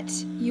 yet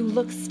you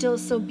look still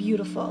so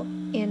beautiful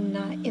in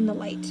the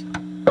light.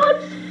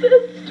 What's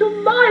this to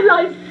my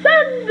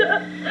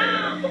Lysander?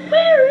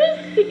 Where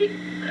is he?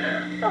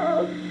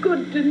 Oh,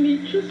 good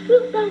Demetrius,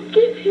 wilt thou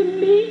give him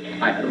me?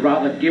 I had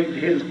rather give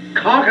his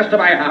carcass to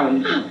my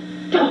hounds. Oh,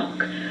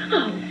 dog!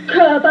 Oh,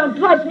 cur, thou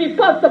drivest me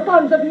past the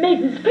bounds of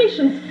maiden's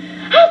patience.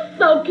 Hast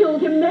thou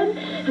killed him then?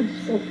 And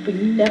so we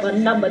never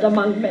numbered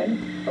among men.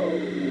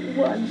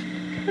 Oh, one,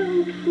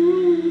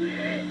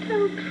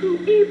 tell true,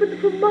 even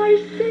for my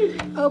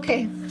sake.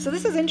 Okay, so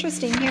this is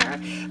interesting here,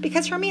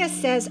 because Hermia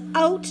says,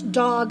 out,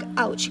 dog,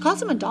 out. She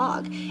calls him a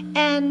dog,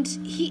 and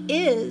he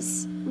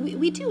is,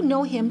 we do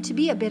know him to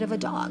be a bit of a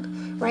dog,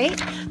 right?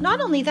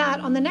 Not only that,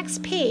 on the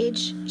next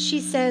page,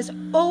 she says,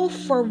 oh,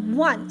 for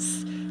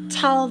once,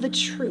 tell the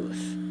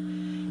truth.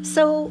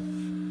 So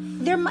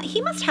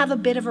he must have a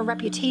bit of a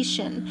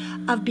reputation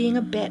of being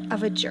a bit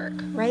of a jerk,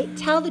 right?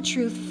 Tell the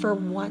truth for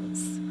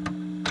once.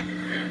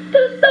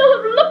 Dost thou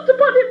have looked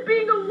upon him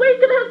being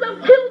awake, and hast thou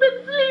killed him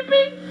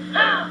sleeping?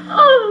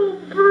 Oh,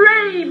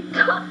 brave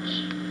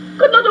touch!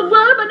 Could not a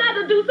worm and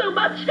adder do so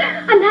much?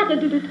 An adder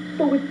did it,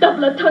 for with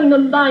doubler tongue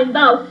than thine,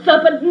 thou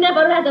serpent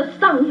never adder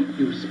stung.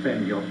 You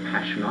spend your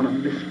passion on a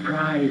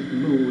misprized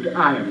mood.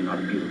 I am not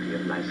guilty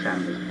of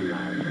Lysander's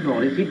blood,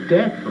 nor is he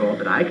dead, for all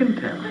that I can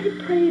tell. I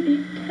pray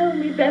thee, tell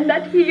me then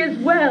that he is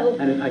well.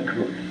 And if I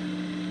could,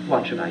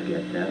 what should I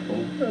get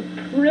therefore? A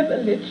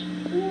privilege,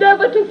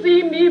 never to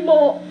see me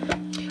more.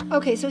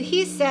 Okay, so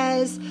he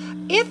says,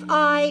 if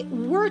I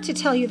were to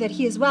tell you that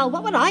he is well,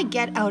 what would I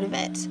get out of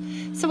it?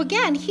 So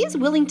again, he's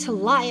willing to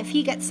lie if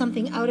he gets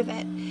something out of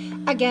it.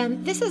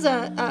 Again, this is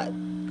a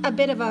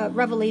bit of a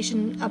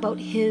revelation about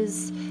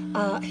his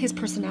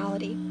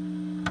personality.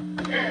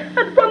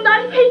 And from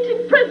thy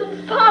hating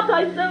presence part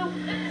I so.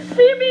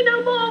 See me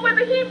no more,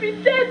 whether he be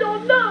dead or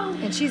no.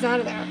 And she's out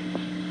of there.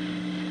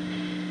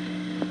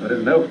 There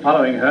is no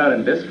following her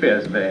in this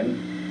fierce vein.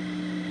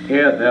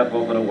 Here,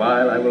 therefore, for a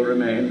while I will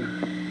remain.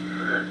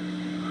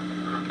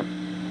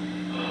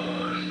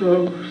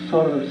 So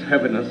sorrow's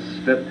heaviness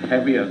doth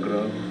heavier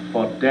grow,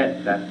 for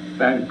death that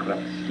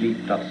bankrupt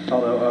sleep doth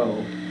sorrow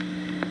owe.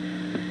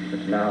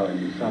 But now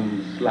in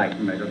some slight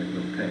measure it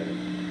will pay,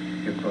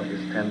 if for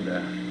his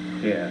tender,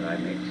 here I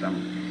make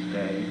some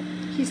stay.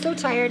 He's so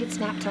tired, it's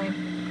nap time.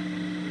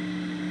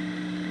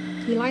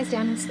 He lies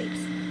down and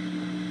sleeps.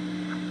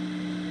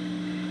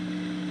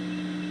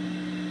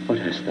 What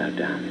hast thou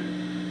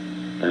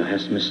done? Thou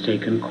hast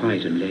mistaken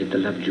quite, and laid the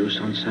love juice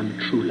on some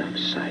true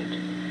love's sight.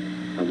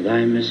 Of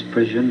thy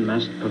misprision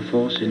must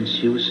perforce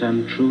ensue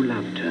some true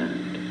love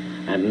turned,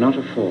 and not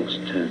a false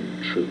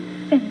turned true.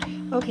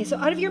 Okay, so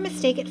out of your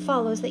mistake, it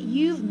follows that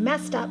you've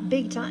messed up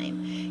big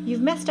time. You've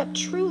messed up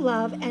true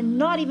love and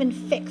not even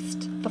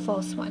fixed the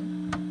false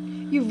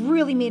one. You've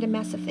really made a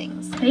mess of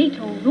things.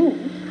 Fatal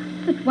rules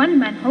that one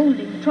man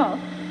holding troth,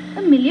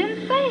 a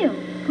million fail,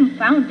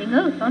 confounding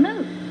oath on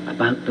oath.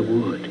 About the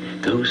wood,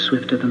 go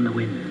swifter than the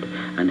wind,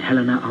 and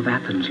Helena of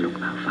Athens look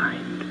thou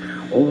find.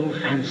 All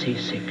fancy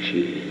sick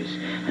she is,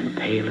 and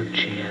pale of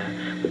cheer,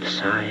 with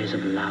sighs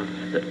of love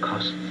that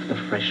costs the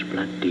fresh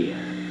blood dear.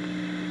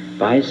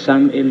 By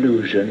some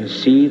illusion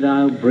see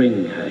thou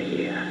bring her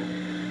here.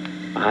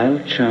 I'll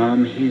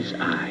charm his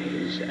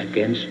eyes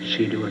against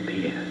she do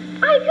appear.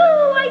 I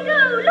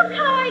go, look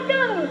how I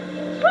go,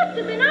 swift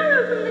as an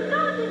arrow from the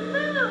darted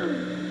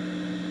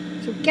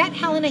bow. So get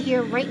Helena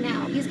here right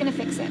now. He's going to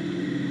fix it.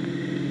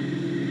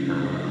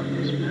 Flower of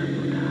this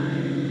purple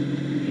dye,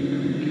 hid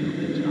from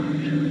Cupid's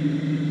archery,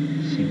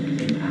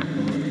 sink in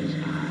apple of his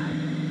eye.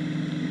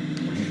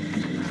 When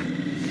his love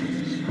be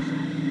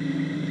satisfied,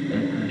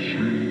 let her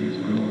shine as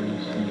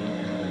gloriously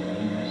as the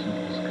Venus of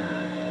the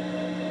sky.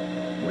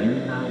 When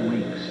thou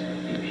wakes,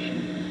 if she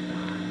be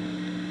thine,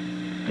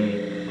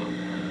 beg of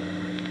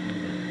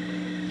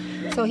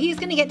her. So he's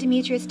going to get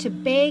Demetrius to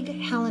beg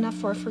Helena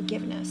for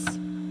forgiveness.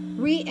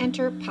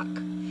 Re-enter Puck.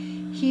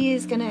 He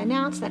is going to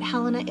announce that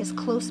Helena is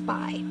close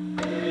by.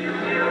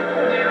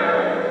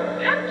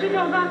 Captain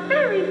of our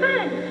fairy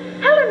band,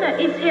 Helena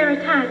is here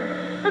at hand,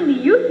 and the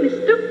youth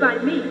mistook by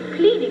me,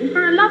 pleading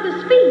for a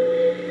lover's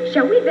fee.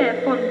 Shall we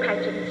their fond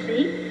pageant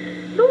see?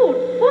 Lord,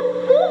 what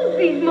fools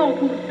these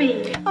mortals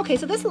be! Okay,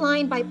 so this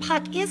line by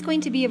Puck is going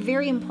to be a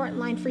very important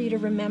line for you to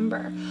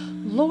remember.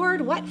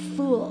 Lord, what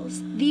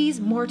fools these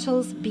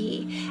mortals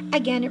be.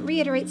 Again, it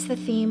reiterates the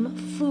theme,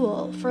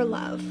 fool for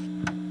love.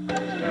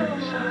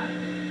 Stand aside.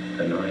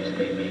 The noise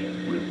they make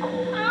will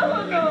cause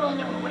Oh, the no.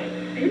 to awake.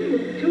 Then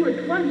will two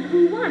at once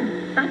who won,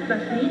 that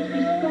must needs be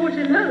sport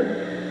alone.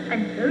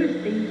 And those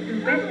things do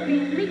best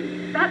please me,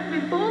 that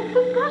befall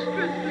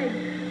preposterously.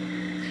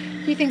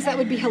 He thinks that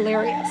would be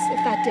hilarious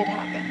if that did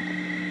happen.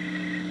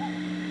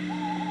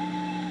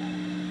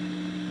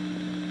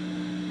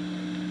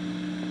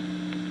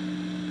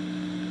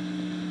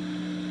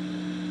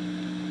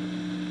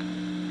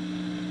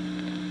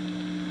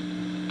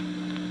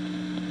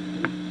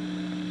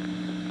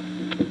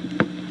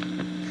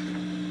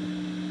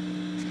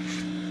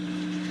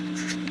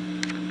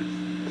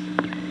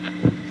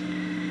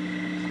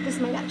 This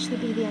might actually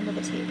be the end of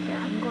the tape here.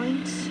 I'm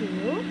going to...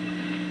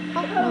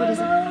 Oh, no, it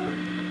isn't.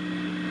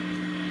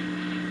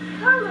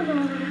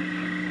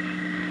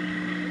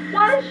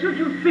 Why should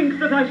you think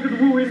that I should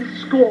woo in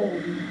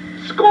scorn?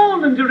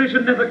 Scorn and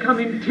derision never come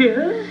in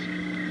tears.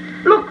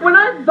 Look, when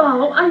I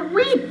vow, I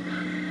weep.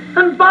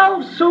 And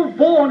vows so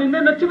born in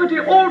their nativity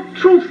all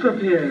truth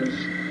appears.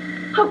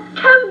 How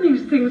can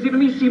these things even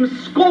me seem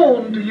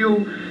scorn to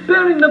you,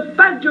 bearing the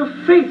badge of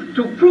faith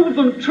to prove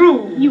them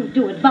true? You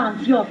do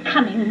advance your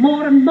cunning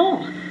more and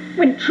more.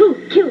 When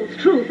truth kills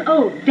truth,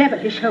 oh,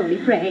 devilish holy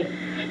fray.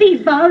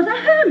 These vows are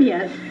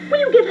Hermia's. Will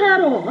you give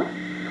her o'er?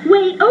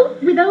 Weigh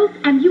oath with oath,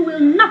 and you will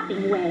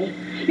nothing weigh.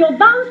 Your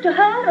vows to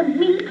her and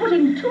me, put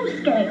in two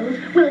scales,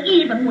 will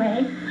even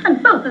weigh,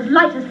 and both as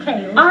light as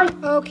tails.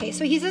 Okay,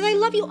 so he says, I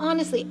love you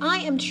honestly. I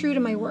am true to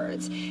my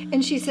words.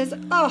 And she says,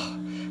 oh,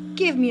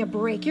 give me a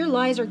break. Your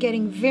lies are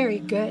getting very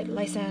good,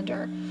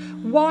 Lysander.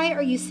 Why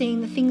are you saying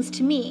the things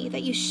to me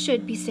that you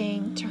should be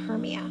saying to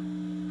Hermia?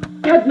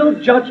 I had no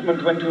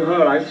judgment when to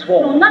her I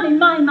swore. No, none in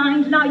my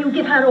mind. Now you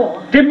give her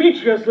all.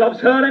 Demetrius loves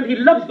her, and he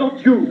loves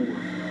not you.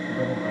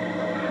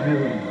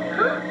 Helen.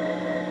 Huh?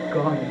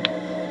 Goddess,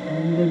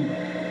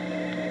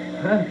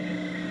 nymph,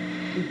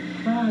 perfect,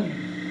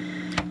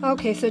 divine.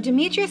 Okay, so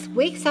Demetrius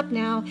wakes up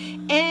now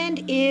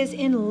and is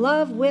in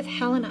love with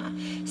Helena.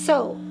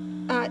 So,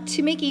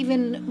 to make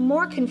even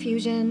more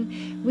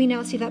confusion, we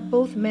now see that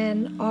both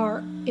men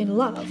are in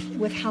love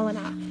with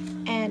Helena,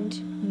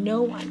 and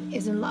no one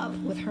is in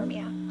love with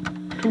Hermia.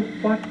 To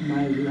what,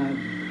 my love,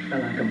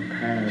 shall I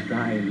compare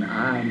thine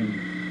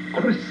eyne,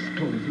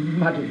 crystals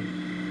muddy?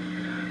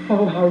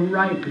 Oh, how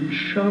ripe in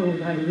show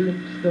thy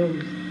lips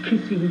those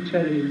kissing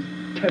cherries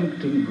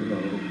tempting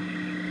grow.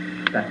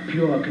 That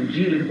pure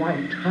congealed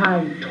white,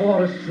 high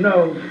Taurus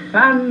snow,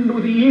 fanned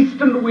with the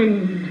eastern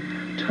wind,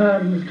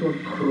 turns to a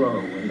crow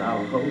when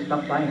thou hold'st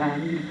up thy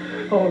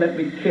hand. Oh, let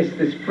me kiss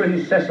this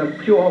princess of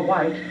pure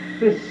white,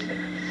 this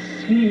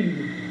sea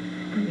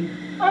breeze.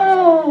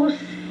 Oh,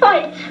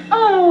 spite!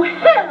 Oh,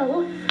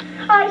 hell!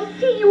 I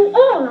see you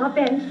all are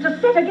bent to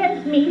set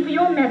against me for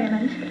your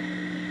merriment.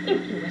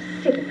 If you were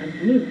civil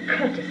and knew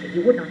courtesy,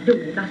 you would not do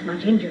me thus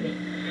much injury.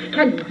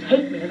 Can you not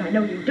hate me as I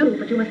know you do,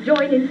 but you must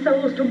join in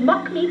souls to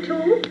mock me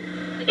too?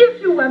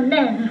 If you were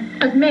men,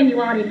 as men you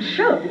are in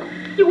show,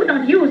 you would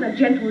not use a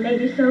gentle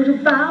lady so to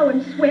vow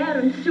and swear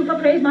and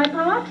superpraise my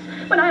parts,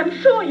 when I am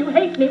sure you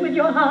hate me with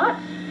your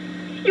hearts.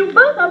 You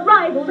both are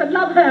rivals and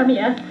love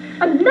Hermia,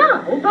 and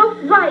now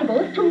both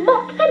rivals to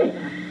mock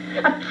Helena.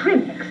 A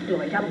trim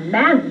exploit, a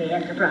manly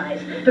enterprise,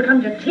 to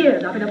conjure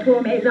tears up in a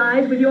poor maid's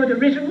eyes with your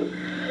derision.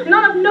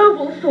 None of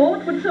noble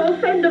sort would so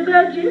offend a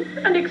virgin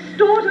and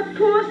extort a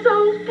poor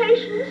soul's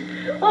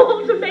patience,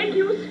 all to make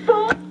you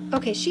sport.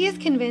 Okay, she is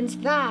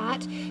convinced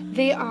that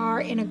they are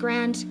in a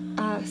grand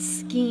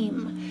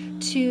scheme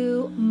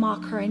to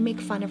mock her and make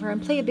fun of her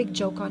and play a big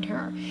joke on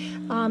her.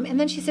 And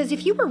then she says,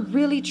 if you were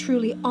really,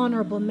 truly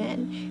honorable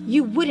men,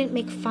 you wouldn't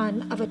make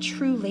fun of a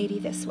true lady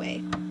this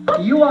way.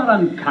 You are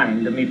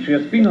unkind,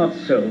 Demetrius, be not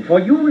so, for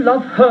you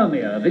love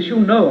Hermia, this you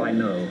know I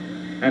know.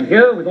 And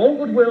here, with all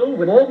goodwill,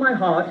 with all my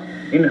heart,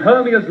 in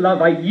Hermia's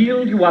love I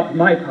yield you up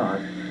my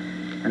part.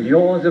 And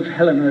yours of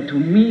Helena to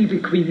me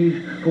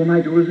bequeath, whom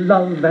I do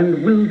love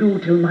and will do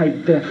till my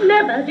death.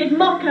 Never did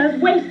mockers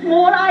waste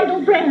more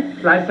idle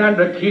breath.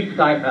 Lysander, keep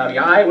thy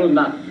Hermia, I will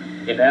not.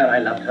 If e'er I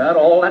loved her,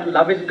 all that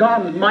love is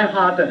gone, my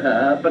heart to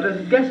her, but as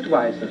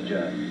guestwise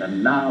sojourned.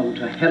 And now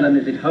to Helen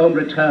is it home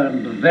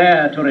returned,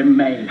 there to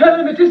remain.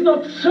 Helen, it is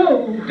not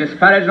so.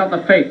 Disparage not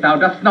the faith thou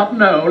dost not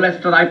know,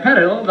 lest to thy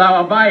peril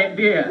thou abide it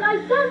dear.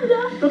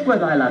 Lysander! Look where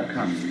thy love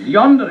comes,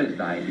 yonder is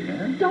thy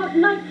dear. Dark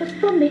night that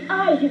from the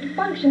eye his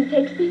function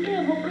takes, the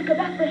ear whole quick of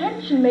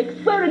apprehension makes,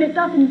 wherein it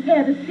doth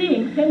impair the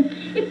seeing sense,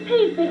 it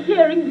pays the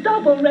hearing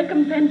double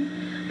recompense.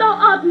 Thou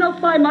art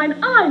not by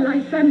mine eye,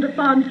 Lysander,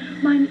 found,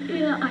 mine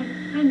ear I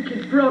thank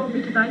it brought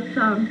me to thy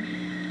sound.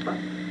 But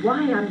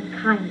why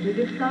unkindly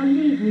didst thou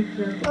leave me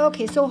so?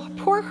 Okay, so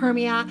poor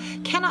Hermia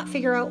cannot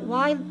figure out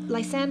why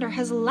Lysander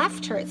has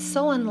left her. It's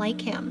so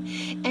unlike him.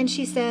 And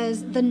she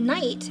says, the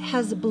night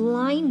has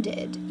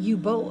blinded you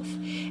both.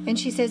 And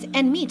she says,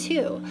 and me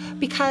too,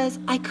 because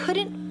I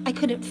couldn't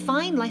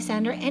find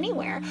Lysander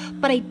anywhere,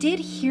 but I did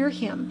hear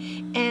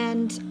him,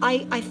 and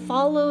I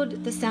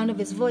followed the sound of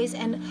his voice,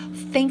 and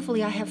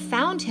thankfully I have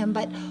found him,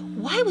 but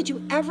why would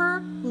you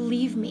ever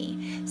leave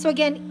me? So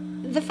again,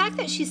 the fact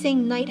that she's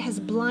saying night has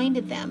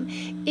blinded them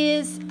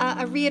is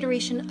a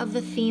reiteration of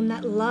the theme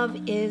that love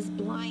is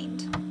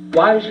blind.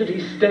 Why should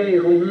he stay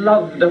whom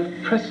love doth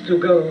press to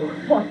go?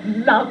 What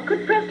love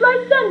could press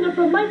Lysander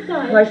from my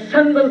side?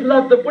 Lysander's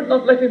love that would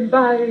not let him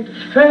bide.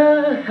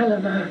 Fair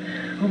Helena,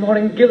 who more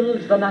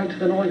engilds the night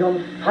than all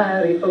yon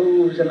fiery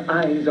O's and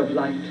eyes of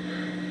light.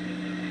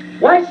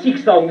 Why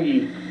seek'st thou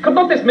me? Could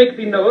not this make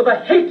thee know the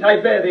hate I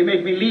bear thee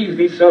make me leave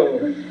thee so?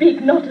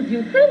 Speak not as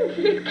you think,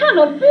 it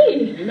cannot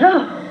be.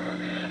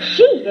 No,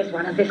 she is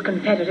one of this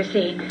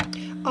confederacy.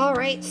 All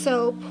right,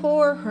 so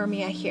poor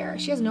Hermia here.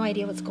 She has no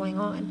idea what's going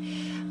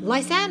on.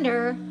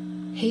 Lysander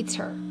hates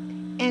her,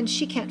 and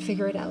she can't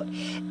figure it out.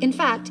 In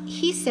fact,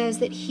 he says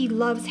that he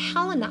loves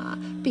Helena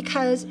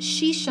because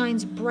she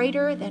shines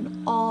brighter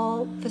than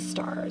all the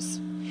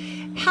stars.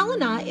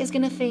 Helena is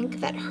going to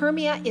think that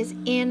Hermia is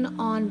in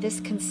on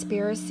this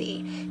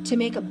conspiracy to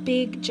make a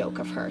big joke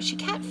of her. She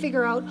can't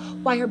figure out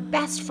why her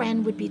best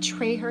friend would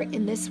betray her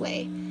in this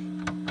way.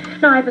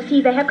 Now I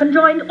perceive they have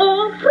conjoined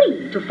all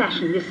three to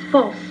fashion this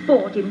false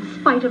sport in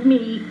spite of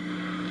me.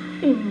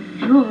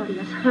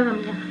 Injurious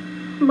Hermia,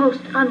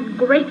 most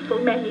ungrateful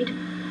maid,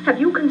 have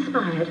you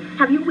conspired,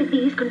 have you with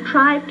these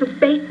contrived to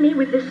bait me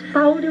with this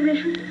foul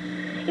derision?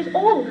 Is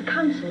all the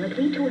counsel that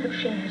we two have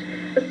shared,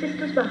 the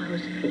sisters'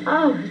 vows, the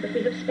hours that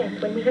we have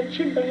spent when we have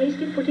chid the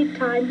hasty-footed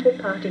time for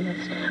parting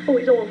us, oh,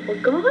 is all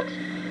forgot?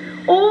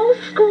 All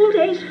school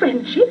days'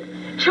 friendship,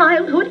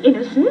 childhood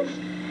innocence?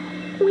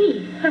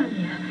 We,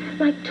 Hermia,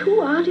 like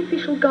two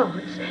artificial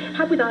gods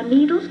have with our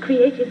needles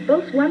created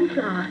both one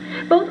flower,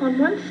 both on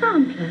one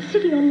sampler,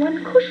 sitting on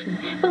one cushion,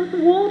 both the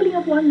warbling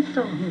of one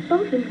song,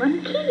 both in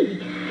one key,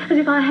 as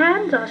if our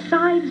hands, our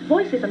sides,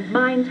 voices and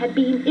minds had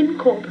been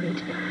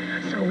incorporate.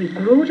 So we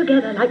grew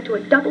together like to a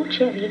double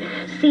cherry,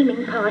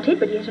 seeming parted,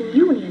 but yet an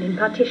union in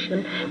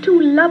partition.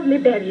 Two lovely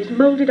berries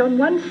moulded on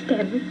one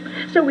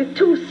stem, so with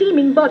two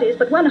seeming bodies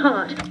but one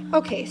heart.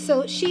 Okay,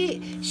 so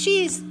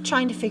she's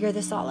trying to figure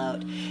this all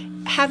out.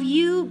 Have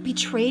you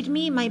betrayed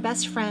me, my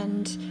best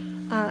friend,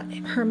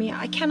 Hermia?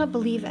 I cannot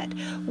believe it.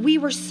 We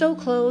were so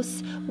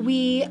close.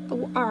 We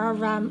are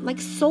like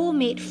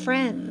soulmate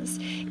friends.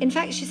 In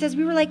fact, she says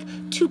we were like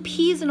two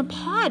peas in a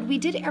pod. We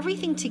did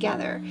everything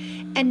together.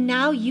 And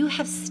now you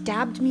have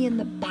stabbed me in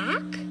the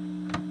back?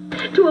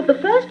 Two of the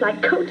first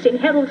like coats in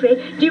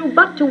heraldry, due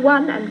but to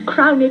one and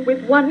crown it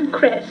with one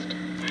crest.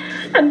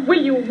 And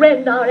will you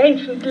rend our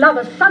ancient love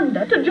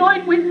asunder to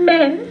join with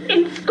men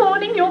in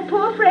scorning your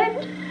poor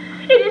friend?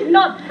 It is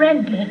not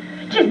friendly,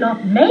 'tis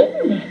not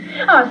maidenly.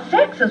 Our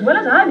sex, as well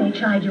as I may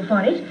chide you for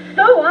it,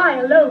 though I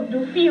alone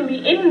do feel the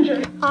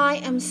injury. I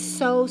am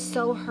so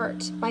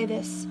hurt by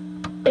this.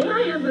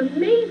 I am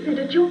amazed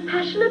at your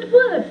passionate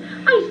words.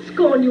 I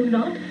scorn you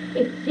not.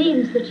 It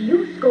seems that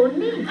you scorn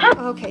me.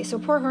 Okay, so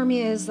poor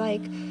Hermia is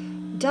like,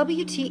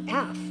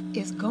 WTF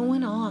is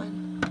going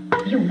on?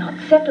 Have you not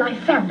set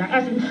Lysander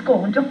as in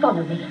scorn to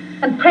follow me,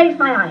 and praise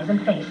my eyes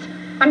and face,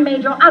 and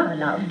made your other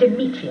love,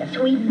 Demetrius,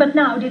 who even but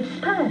now did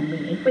spurn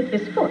me with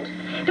his foot,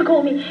 to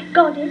call me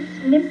goddess,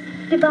 nymph,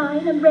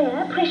 divine and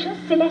rare, precious,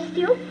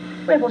 celestial?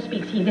 Wherefore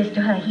speaks he this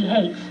to her he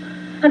hates?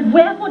 And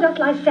wherefore doth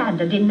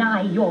Lysander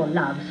deny your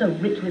love, so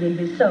rich within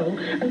his soul,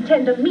 and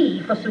tender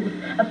me, forsooth,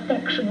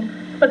 affection,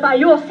 but by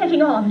your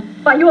setting on,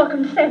 by your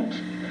consent?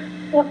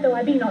 What though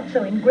I be not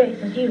so in grace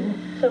as you,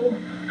 so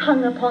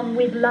hung upon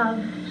with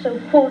love, so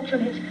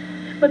fortunate,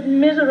 but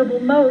miserable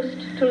most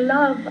to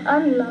love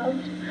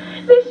unloved?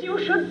 This you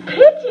should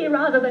pity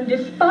rather than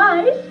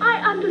despise.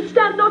 I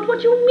understand not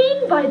what you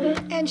mean by this.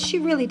 And she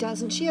really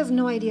doesn't. She has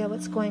no idea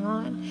what's going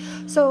on.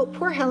 So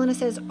poor Helena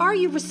says, are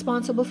you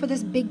responsible for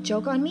this big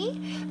joke on me?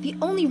 The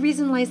only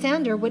reason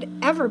Lysander would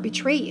ever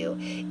betray you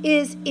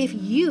is if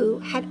you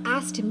had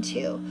asked him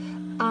to,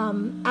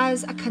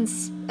 as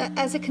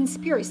a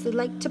conspiracy,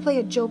 like to play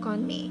a joke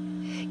on me.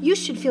 You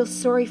should feel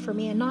sorry for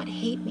me and not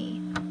hate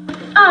me.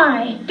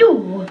 I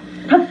do.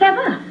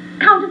 Persever,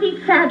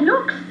 counterfeit sad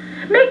looks,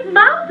 make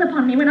mouths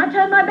upon me when I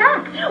turn my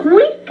back,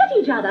 wink at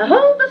each other,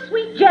 hold the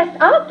sweet jest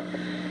up.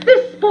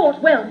 This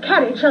sport well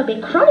carried shall be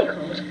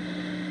chronicled.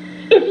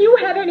 If you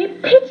have any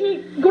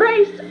pity,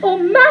 grace, or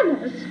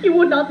manners, you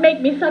would not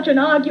make me such an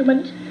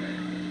argument.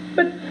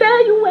 But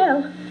fare you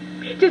well.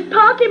 'Tis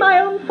partly my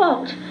own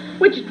fault,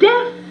 which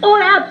death or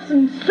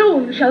absence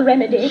soon shall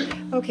remedy.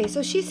 Okay,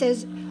 so she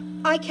says,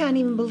 I can't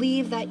even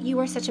believe that you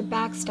are such a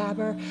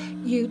backstabber.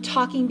 You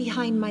talking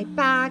behind my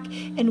back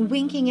and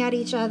winking at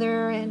each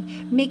other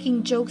and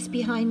making jokes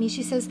behind me.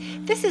 She says,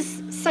 this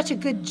is such a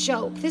good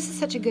joke. This is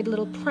such a good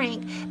little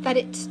prank that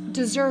it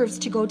deserves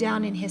to go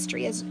down in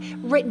history, as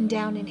written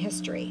down in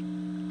history.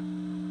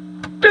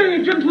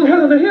 Stay, gentle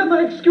Helena, hear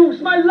my excuse,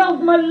 my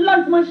love, my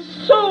life, my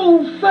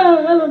soul,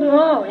 fair Helena.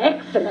 Oh,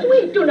 excellent.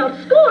 Sweet, do not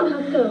scorn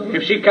her so.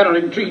 If she cannot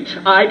entreat,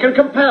 I can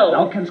compel.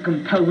 Thou canst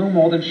compel no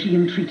more than she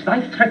entreats. Thy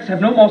threats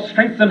have no more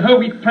strength than her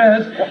weak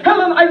prayers.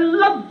 Helen, I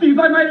love thee,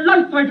 by my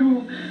life I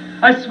do.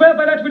 I swear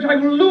by that which I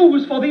will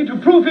lose for thee to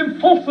prove him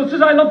false that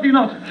says I love thee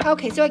not.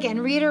 Okay, so again,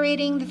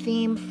 reiterating the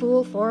theme,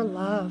 fool for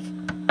love.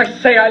 I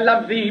say I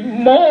love thee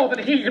more than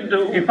he can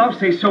do. If thou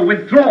say so,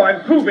 withdraw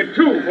and prove it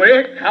too.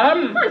 Quick,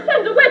 come.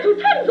 Lysander, where to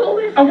tend all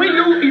this? Away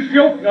you,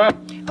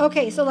 Ethiop.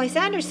 Okay, so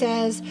Lysander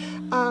says,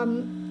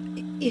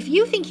 if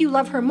you think you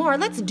love her more,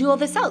 let's duel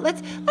this out.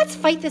 Let's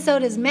fight this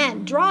out as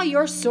men. Draw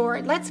your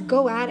sword. Let's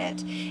go at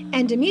it.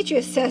 And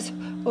Demetrius says,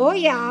 oh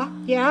yeah,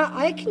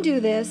 I can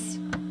do this.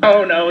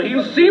 Oh no,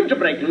 he'll seem to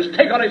break loose.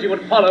 Take on as you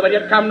would follow, but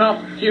yet come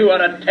not. You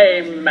are a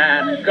tame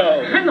man.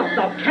 Go. Hang not,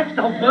 thou cat,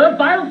 thou bird,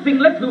 vile thing,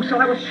 let loose,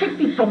 or I will shake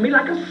thee from me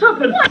like a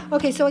serpent.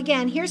 Okay, so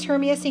again, here's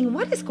Hermia saying,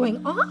 what is going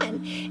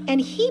on?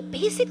 And he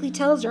basically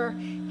tells her,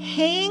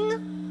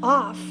 hang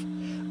off,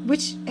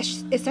 which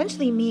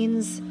essentially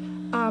means,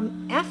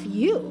 F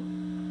you.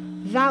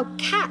 Thou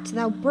cat,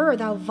 thou bird,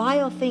 thou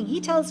vile thing.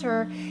 He tells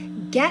her,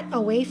 get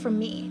away from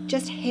me.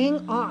 Just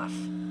hang off.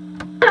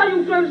 Why are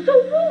you grown so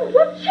rude?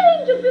 What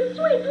changes this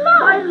sweet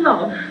love? My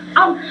love,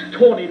 out,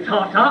 tawny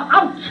Tartar,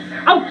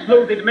 out,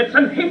 loathed mitts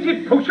and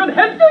hated potion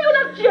head. Do you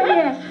not jest?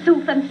 Yes,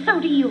 sooth, and so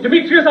do you.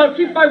 Demetrius, I'll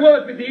keep my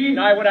word with thee.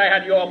 I would I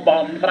had your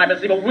bond, for I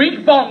perceive a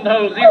weak bond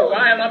holds you.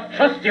 I'll not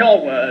trust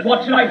your word.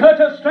 What, should I hurt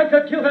her, strike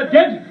her, kill her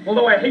dead?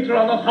 Although I hate her,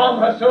 I'll not harm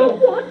her so.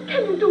 What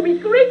can you do me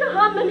greater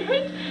harm than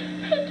hate?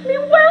 Hate me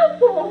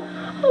wherefore?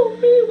 Oh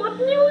me, what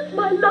news,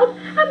 my love?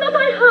 Am not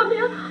I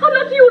Hermia? Are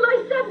not you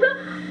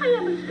Lysander? I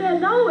am as fair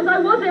now as I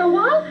was ere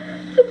while.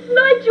 Since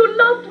night you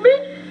loved me.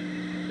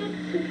 Yet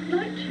since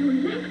night you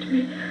left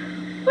me.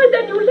 Why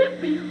then you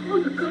left me? Oh,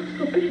 the gods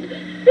forbid.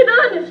 In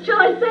earnest, shall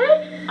I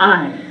say?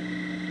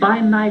 Aye,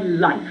 by my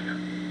life.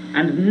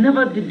 and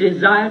never did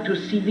desire to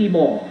see thee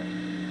more.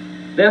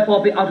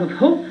 Therefore be out of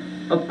hope,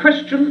 of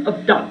question,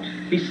 of doubt.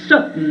 Be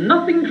certain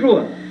nothing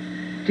truer.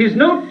 'Tis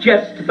no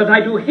jest that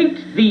I do hate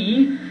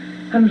thee,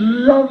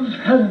 and love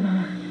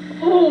Helena.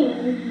 Oh,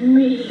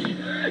 me,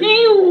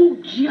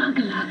 you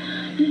juggler,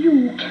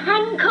 you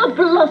canker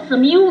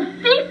blossom, you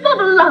thief of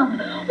love.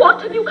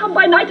 What, have you come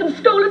by night and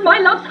stolen my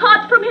love's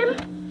heart from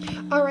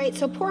him? All right,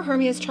 so poor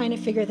Hermia is trying to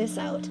figure this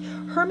out.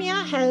 Hermia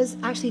has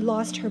actually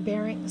lost her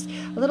bearings.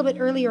 A little bit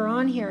earlier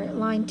on here, at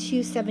line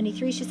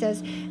 273, she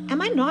says,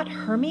 "Am I not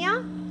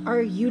Hermia?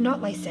 Are you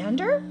not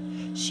Lysander?"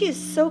 She is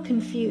so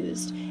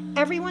confused.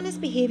 Everyone is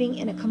behaving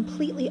in a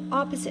completely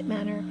opposite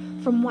manner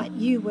from what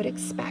you would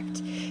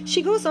expect.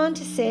 She goes on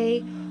to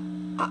say,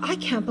 I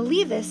can't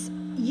believe this.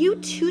 You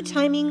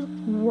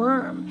two-timing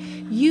worm.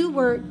 You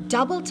were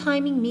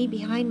double-timing me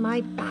behind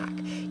my back.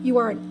 You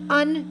are an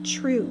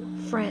untrue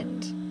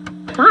friend.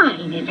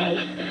 Fine, Yves.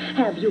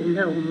 Have you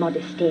no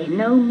modesty,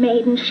 no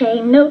maiden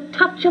shame, no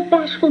touch of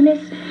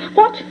bashfulness?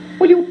 What,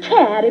 will you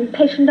tear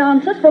impatient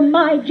answers from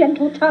my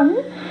gentle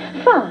tongue?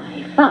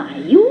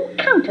 Fie, you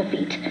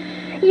counterfeit.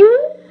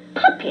 You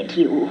puppet,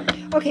 you.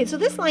 Okay, so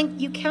this line,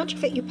 you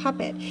counterfeit, you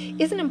puppet,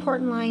 is an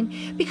important line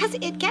because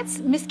it gets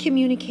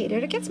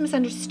miscommunicated, it gets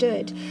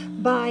misunderstood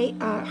by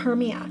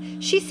Hermia.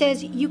 She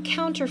says, you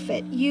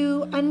counterfeit,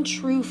 you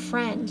untrue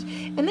friend.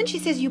 And then she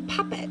says, you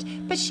puppet,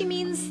 but she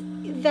means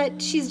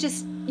that she's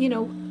just,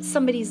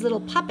 somebody's little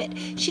puppet.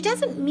 She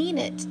doesn't mean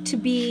it to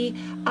be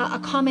a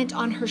comment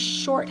on her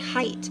short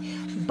height,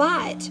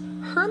 but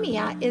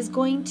Hermia is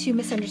going to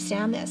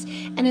misunderstand this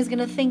and is going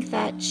to think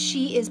that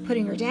she is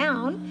putting her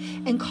down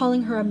and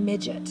calling her a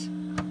midget.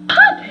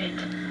 Puppet?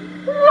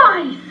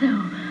 Why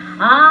so?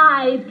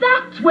 Aye,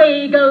 that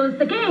way goes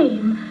the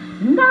game.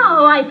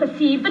 Now I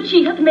perceive that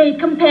she hath made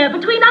compare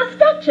between our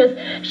statures.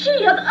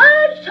 She hath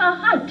urged her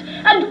height,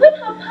 and with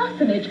her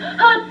personage,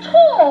 her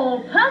tall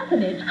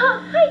personage, her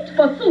height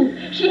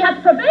forsooth, she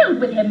hath prevailed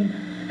with him.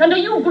 And are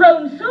you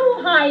grown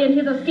so high in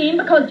his esteem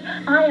because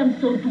I am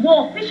so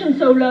dwarfish and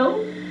so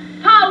low?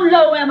 How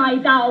low am I,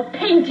 thou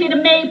painted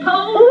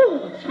maypole?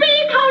 Ooh.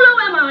 Speak, how low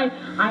am I?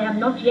 I am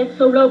not yet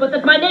so low but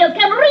that my nails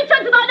can reach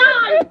unto thine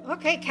eye.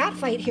 Okay,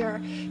 catfight here.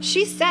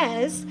 She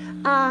says,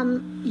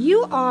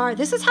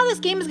 this is how this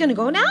game is going to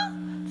go now?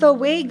 The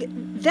way,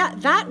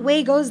 that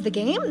way goes the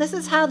game? This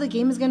is how the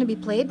game is going to be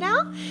played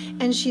now?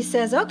 And she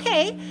says,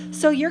 okay,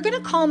 so you're going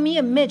to call me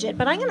a midget,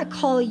 but I'm going to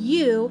call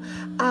you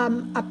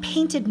a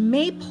painted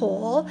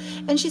maypole.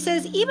 And she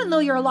says, even though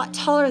you're a lot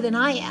taller than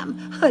I am,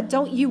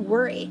 don't you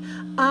worry.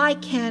 I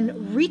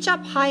can reach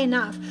up high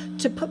enough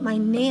to put my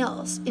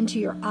nails into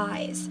your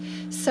eyes.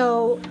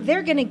 So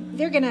they're gonna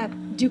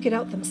duke it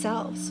out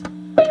themselves.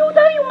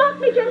 You mock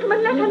me,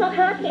 gentlemen, let her not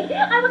hurt me.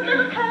 I was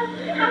never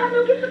cursed. I have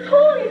no gift at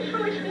all in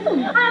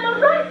fruition. I am a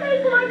right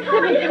faithful and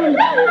kind. Let her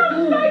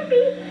not strike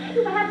me.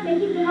 You perhaps may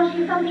think because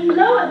she is something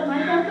lower than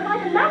myself that I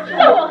can match her.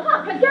 No,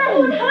 hark again.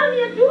 Oh,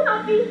 Hermia, do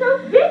not be so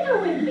bitter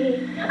with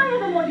me. I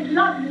ever wanted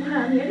love you,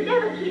 Hermia. Did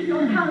ever keep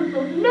your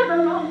counsel.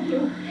 Never wronged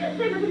you.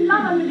 Save us in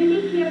love under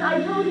Demetrius,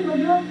 I told him of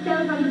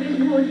yourself under this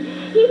wood.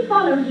 He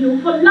followed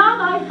you. For love,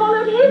 I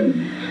followed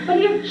him. But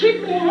he has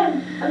chid me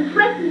hence, and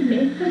threatened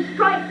me, to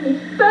strike me,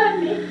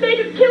 spurn me, made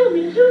to kill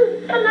me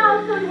too. And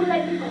now so you will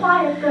let me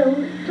quiet go.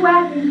 To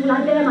Athens will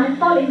I bear my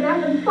folly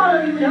back and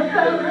follow you no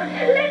further.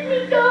 Let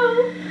me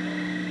go.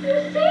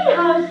 You see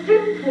how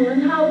simple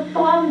and how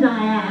fond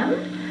I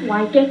am.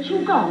 Why, get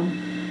you gone.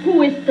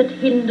 Who is that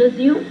hinders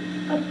you?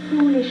 A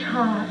foolish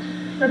heart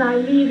that I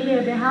leave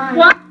here behind.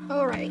 What?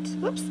 All right.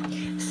 Whoops.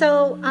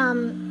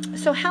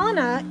 So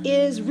Helena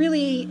is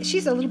really,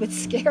 she's a little bit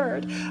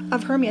scared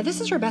of Hermia.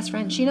 This is her best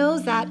friend. She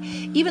knows that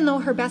even though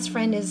her best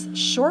friend is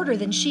shorter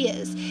than she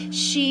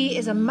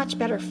is a much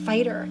better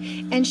fighter.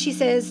 And she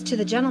says to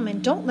the gentleman,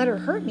 don't let her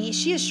hurt me.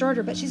 She is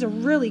shorter, but she's a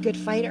really good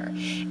fighter.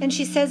 And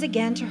she says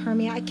again to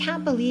Hermia, I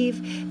can't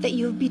believe that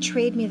you have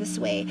betrayed me this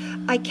way.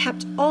 I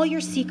kept all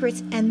your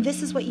secrets, and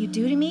this is what you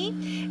do to me.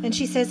 And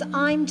she says,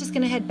 I'm just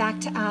going to head back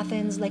to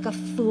Athens like a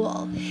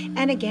fool.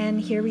 And again,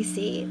 here we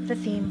see the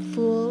theme,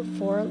 Fool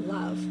for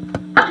Love.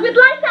 With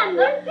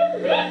Lysander,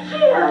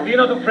 Demetrius! Be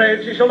not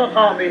afraid, she shall not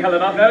harm thee,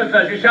 Helena. No,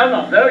 sir, she shall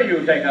not, though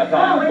you take her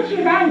part. Oh, when she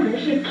is angry,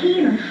 she is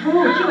keen and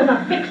shrewd. She was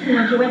a vixen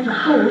when she went to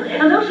school,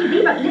 and though she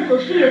be but little,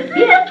 she is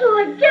little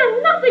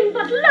again, nothing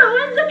but low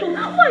and little.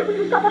 Why will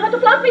you suffer her to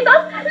flout me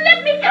thus?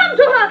 Let me come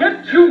to her!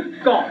 Get you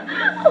gone!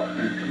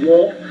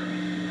 Dwarf,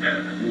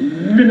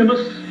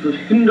 minimus, the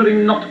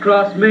hindering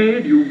knotgrass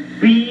maid, you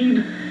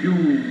bead,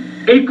 you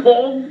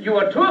acorn. You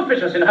are too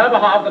officious in her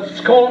behalf that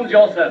scorns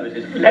your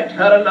services. Let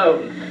her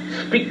alone.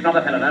 Speak not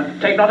of Helena,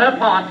 take not her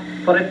part,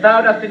 for if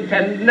thou dost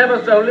intend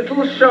never so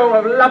little show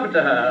of love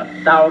to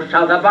her, thou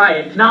shalt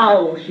abide.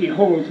 Now she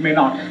holds me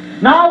not.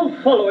 Now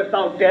follow if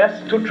thou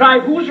darest, to try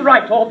whose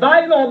right, or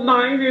thine or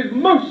mine, is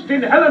most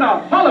in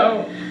Helena.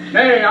 Follow?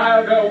 Nay,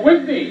 I'll go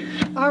with thee.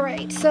 All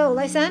right, so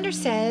Lysander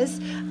says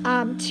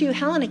to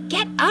Helena,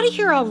 get out of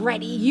here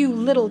already, you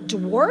little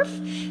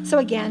dwarf. So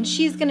again,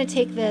 she's going to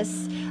take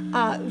this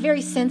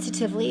very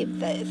sensitively,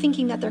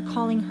 thinking that they're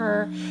calling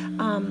her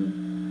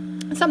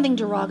something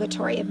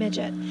derogatory, a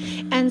midget.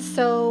 And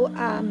so,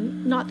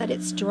 not that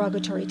it's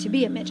derogatory to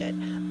be a midget,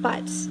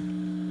 but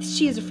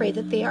she is afraid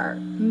that they are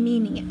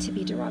meaning it to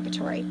be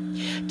derogatory.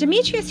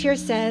 Demetrius here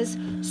says,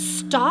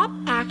 stop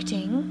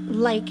acting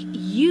like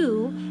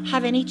you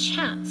have any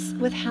chance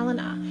with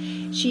Helena.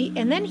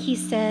 And then he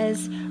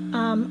says,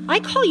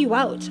 I call you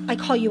out. I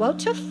call you out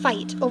to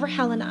fight over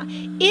Helena,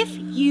 if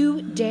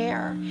you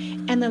dare.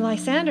 And then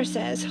Lysander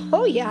says,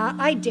 oh yeah,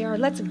 I dare,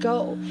 let's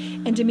go.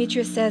 And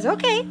Demetrius says,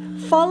 okay,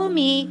 follow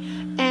me.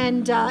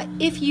 And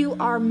if you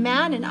are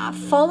man enough,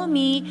 follow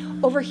me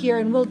over here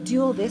and we'll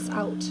duel this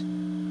out.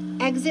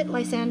 Exit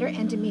Lysander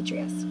and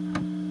Demetrius.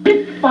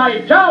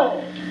 By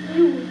Jove!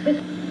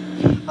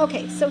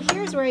 Okay, so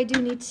here's where I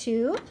do need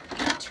to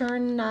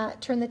turn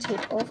the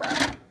tape over.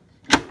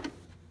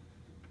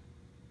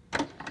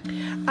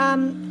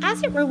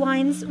 As it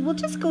rewinds, we'll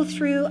just go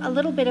through a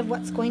little bit of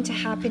what's going to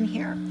happen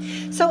here.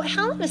 So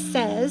Helena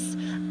says,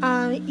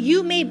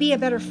 you may be a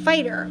better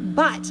fighter,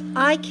 but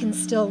I can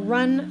still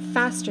run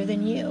faster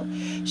than you.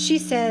 She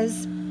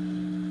says,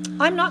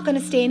 I'm not going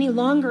to stay any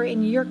longer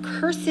in your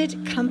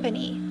cursed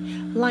company.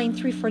 Line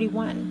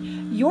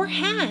 341. Your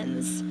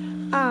hands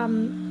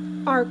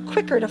are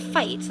quicker to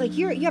fight. Like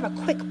you have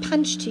a quick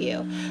punch to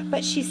you.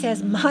 But she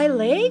says, my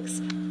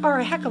legs are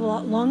a heck of a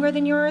lot longer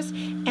than yours,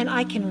 and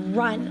I can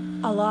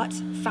run a lot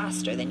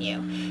faster than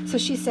you. So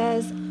she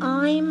says,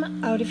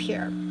 I'm out of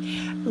here,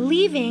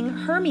 leaving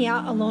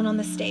Hermia alone on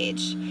the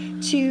stage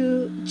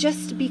to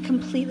just be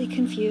completely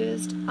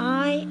confused.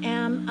 I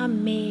am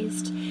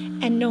amazed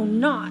and know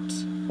not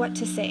what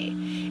to say.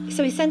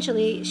 So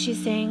essentially,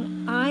 she's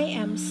saying, I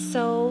am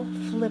so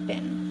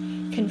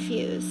flippin'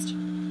 confused.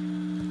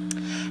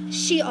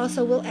 She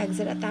also will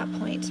exit at that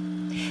point.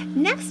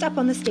 Next up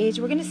on the stage,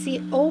 we're going to see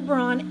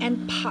Oberon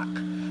and Puck.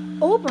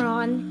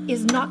 Oberon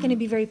is not going to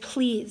be very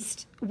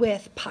pleased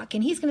with Puck,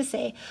 and he's going to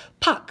say,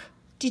 Puck,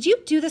 did you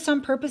do this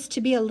on purpose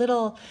to be a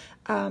little,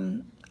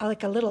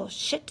 like a little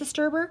shit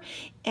disturber?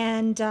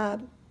 And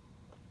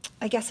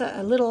I guess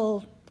a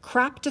little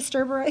crap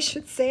disturber, I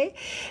should say.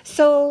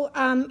 So,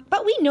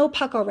 but we know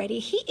Puck already.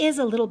 He is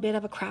a little bit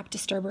of a crap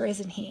disturber,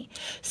 isn't he?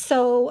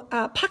 So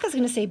Puck is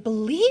going to say,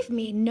 believe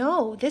me,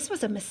 no, this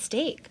was a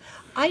mistake.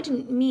 I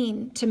didn't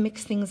mean to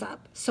mix things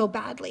up so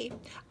badly.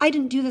 I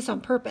didn't do this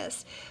on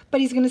purpose. But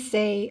he's going to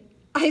say,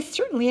 I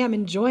certainly am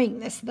enjoying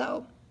this,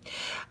 though.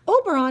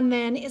 Oberon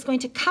then is going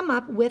to come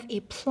up with a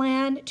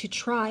plan to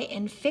try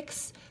and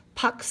fix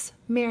Puck's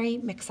merry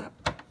mix-up.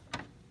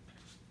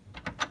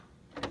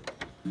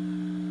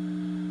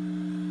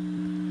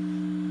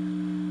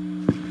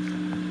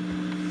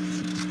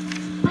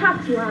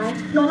 Perhaps you are.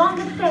 No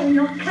longer stay in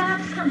your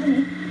cursed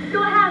company.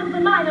 Your hands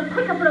and mine are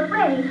quicker for a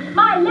fray.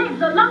 My legs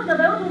are longer,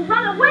 though, to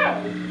run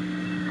away.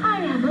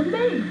 I am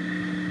amazed.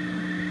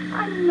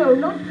 I know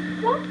not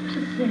what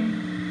to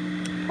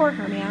say. Poor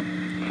Hermia.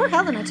 Poor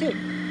Helena, too.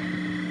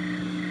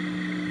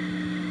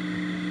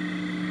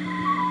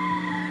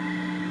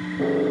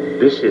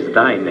 This is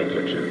thy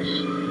negligence.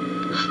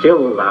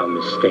 Still thou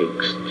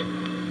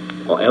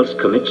mistakest, or else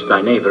committ'st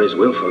thy knaveries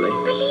wilfully.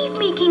 Believe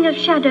me, King of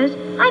Shadows,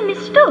 I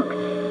mistook.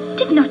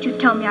 Did not you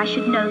tell me I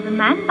should know the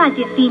man by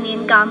the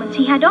Athenian garments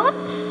he had on?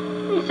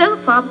 And so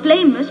far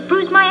blameless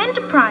proves my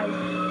enterprise,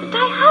 that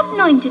I have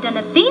anointed an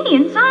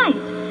Athenian size.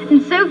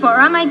 And so far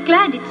am I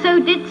glad it so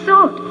did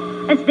sort,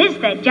 as this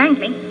their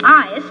jangling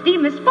I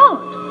esteem a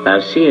sport. Thou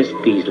seest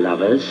these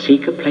lovers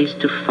seek a place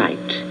to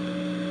fight.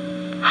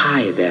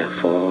 High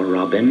therefore,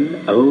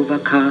 Robin,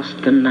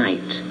 overcast the night.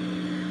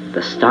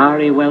 The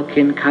starry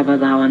welkin cover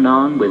thou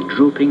anon with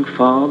drooping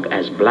fog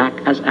as black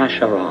as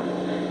Acheron,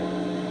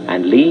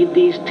 and lead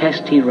these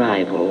testy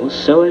rivals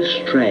so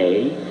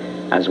astray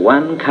as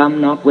one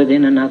come not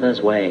within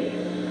another's way.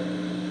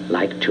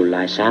 Like to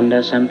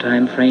Lysander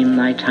sometime frame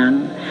thy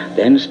tongue,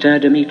 then stir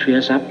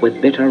Demetrius up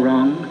with bitter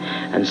wrong,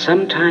 and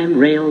sometime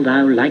rail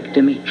thou like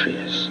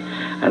Demetrius,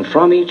 and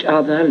from each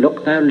other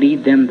look thou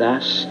lead them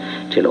thus,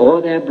 till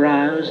o'er their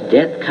brows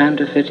death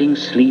counterfeiting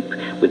sleep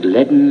with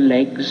leaden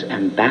legs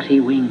and batty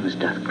wings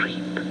doth creep.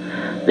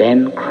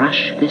 Then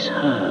crush this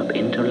herb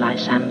into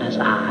Lysander's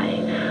eye,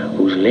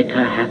 whose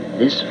liquor hath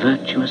this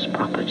virtuous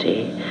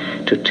property,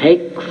 to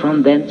take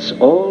from thence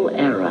all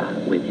error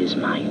with his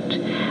might,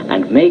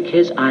 and make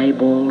his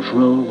eyeballs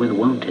roll with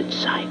wonted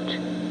sight.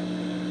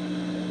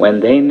 When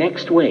they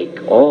next wake,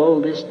 all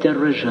this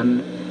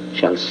derision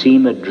shall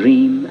seem a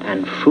dream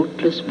and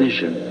fruitless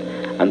vision,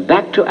 and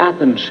back to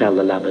Athens shall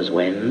the lovers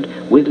wend,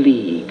 with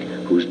league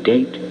whose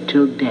date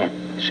till death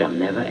shall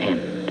never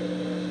end.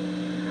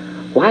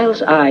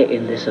 Whiles I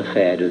in this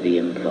affair do thee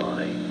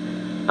employ,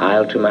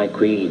 I'll to my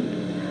queen,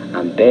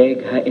 and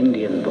beg her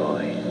Indian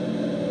boy,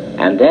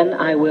 and then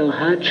I will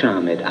her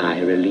charmed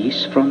eye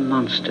release from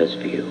monsters'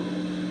 view,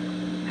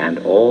 and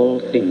all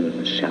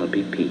things shall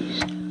be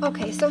peace.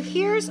 Okay, so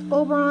here's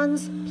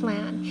Oberon's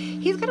plan.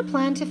 He's got a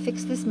plan to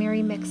fix this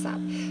merry mix-up.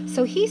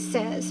 So he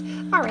says,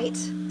 all right,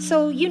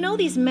 so you know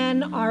these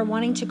men are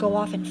wanting to go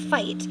off and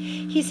fight.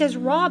 He says,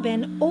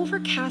 Robin,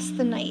 overcast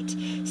the night.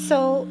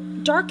 So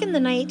darken the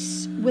night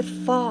with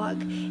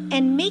fog,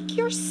 and make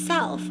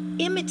yourself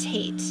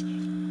imitate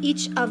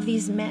each of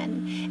these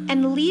men,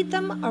 and lead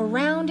them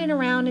around and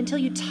around until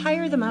you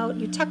tire them out,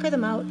 you tucker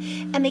them out,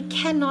 and they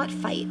cannot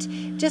fight.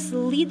 Just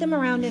lead them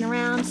around and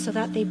around so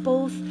that they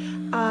both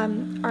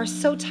are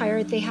so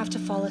tired they have to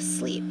fall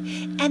asleep.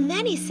 And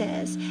then he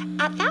says,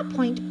 at that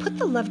point, put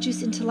the love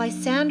juice into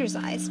Lysander's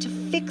eyes to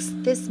fix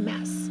this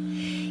mess.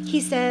 He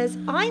says,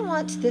 I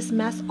want this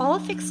mess all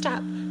fixed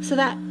up so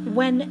that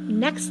when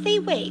next they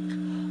wake,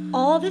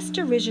 all this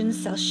derision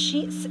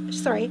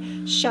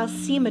shall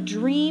seem a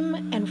dream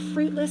and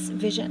fruitless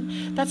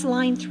vision. That's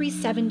line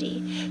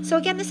 370. So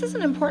again, this is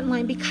an important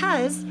line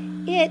because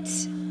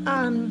it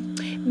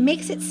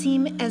makes it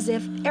seem as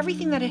if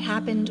everything that had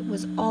happened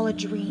was all a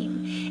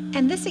dream.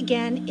 And this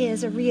again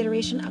is a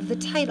reiteration of the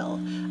title,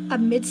 A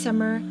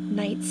Midsummer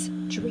Nights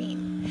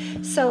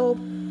Dream. So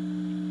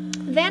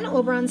then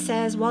Oberon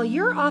says, while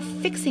you're off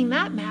fixing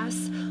that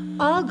mess,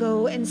 I'll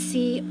go and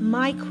see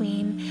my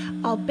queen.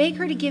 I'll beg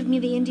her to give me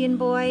the Indian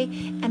boy,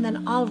 and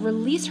then I'll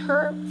release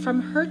her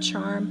from her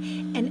charm,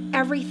 and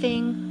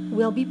everything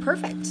will be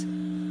perfect.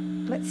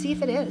 Let's see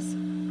if it is.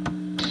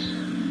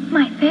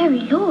 My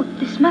fairy lord,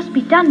 this must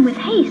be done with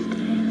haste,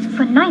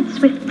 for night's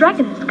swift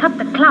dragons cut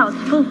the clouds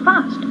full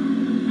fast,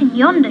 and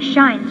yonder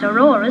shines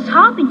Aurora's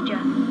harbinger,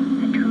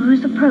 at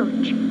whose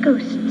approach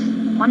ghosts,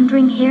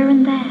 wandering here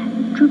and there,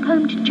 troop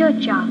home to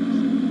churchyards.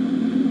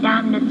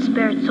 Damned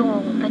spirits all,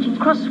 that in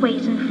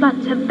crossways and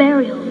floods have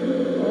burial,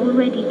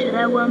 already to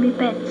their wormy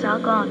beds are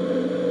gone.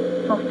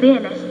 For fear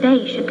lest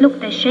they should look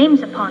their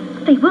shames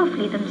upon, they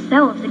wilfully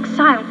themselves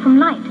exiled from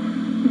light,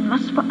 and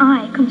must for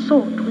aye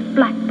consort with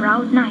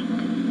black-browed night.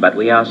 But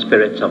we are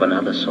spirits of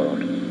another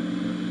sort.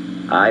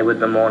 I with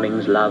the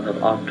morning's love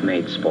have oft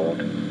made sport,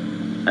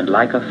 and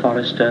like a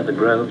forester the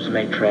groves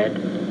may tread,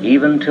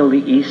 even till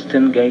the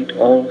eastern gate,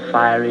 all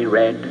fiery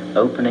red,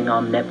 opening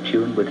on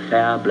Neptune with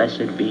fair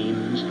blessed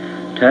beams,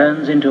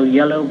 turns into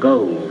yellow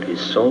gold his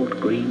salt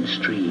green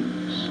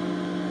streams.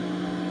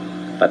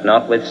 But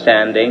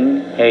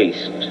notwithstanding,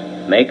 haste,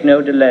 make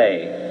no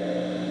delay.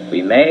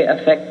 We may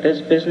effect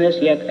this business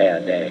yet ere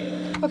day.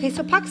 Okay,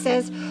 so Puck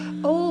says,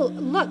 oh,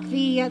 look,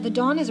 the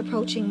dawn is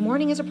approaching,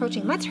 morning is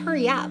approaching, let's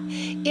hurry up.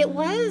 It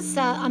was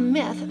a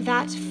myth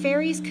that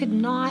fairies could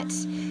not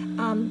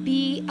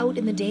be out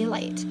in the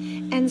daylight.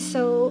 And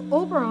so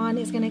Oberon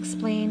is going to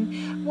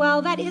explain,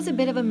 well, that is a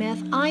bit of a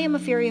myth. I am a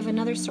fairy of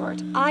another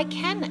sort. I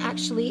can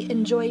actually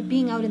enjoy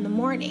being out in the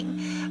morning.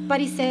 But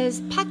he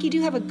says, Puck,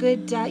 you have a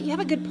good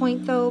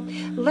point, though.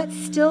 Let's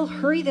still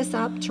hurry this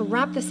up to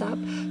wrap this up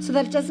so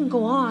that it doesn't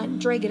go on,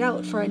 drag it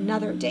out for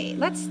another day.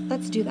 Let's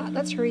do that.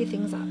 Let's hurry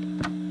things up.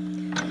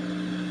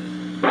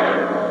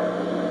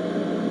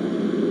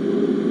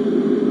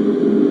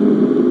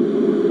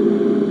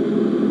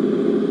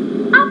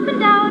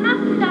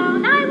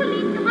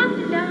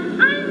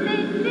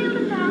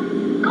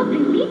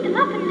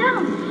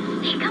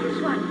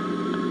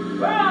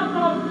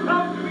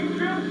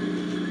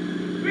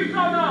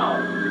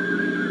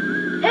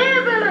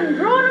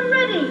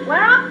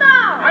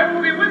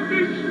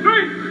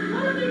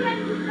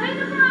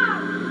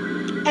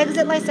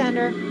 Exit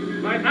Lysander.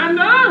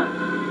 Lysander!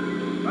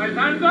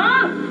 Lysander!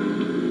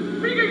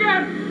 Speak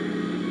again!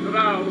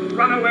 Thou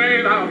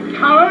runaway, thou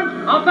coward!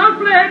 Art thou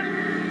fled?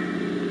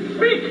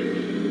 Speak!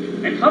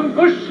 In some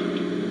bush?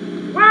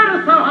 Where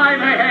dost thou hide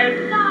thy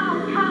head?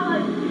 Thou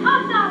coward!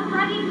 Art thou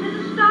bragging to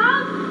the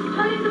stars?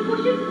 Telling the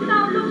bushes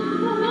thou lookst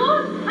for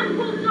wars, and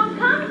wilt not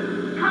come?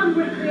 Come,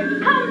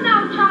 Wicked, come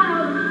now,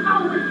 child! Thou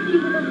wilt see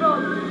with a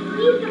rod.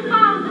 He's the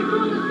fowl that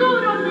draws a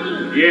sword on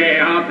thee! Yea,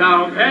 art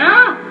thou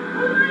fair?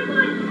 Oh, my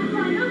voice,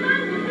 no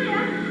man will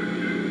hear.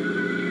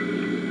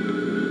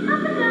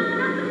 Up and down,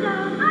 I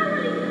will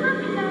lead them up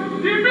and down.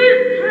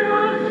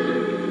 Demetrius!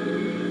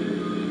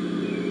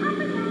 Up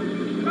and down.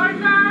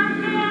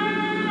 Lysander!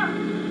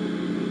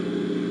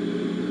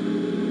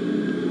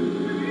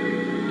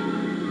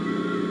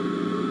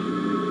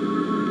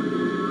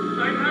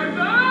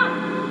 Lysander!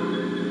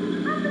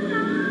 Up and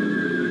down.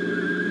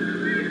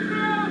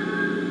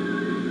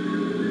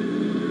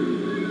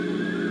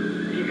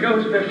 He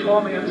goes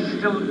before me and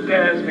still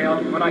dares me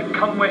on. When I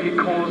come where he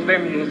calls,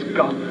 then he is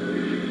gone.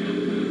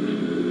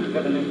 The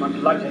villain is much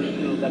lighter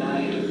heeled than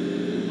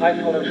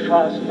I followed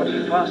fast, but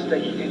faster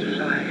he did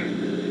fly.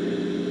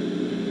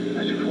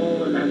 But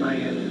fallen am I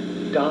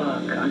in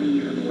dark,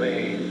 uneven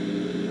way,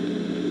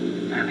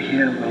 and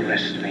here will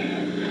rest me.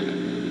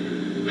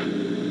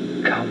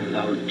 Come,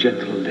 thou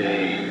gentle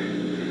day,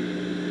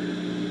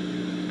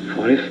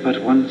 for if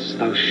but once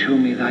thou show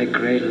me thy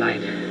grey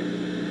light,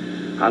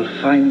 I'll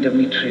find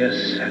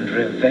Demetrius and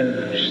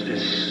revenge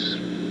this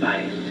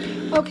bite.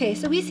 Okay,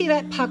 so we see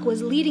that Puck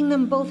was leading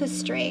them both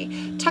astray,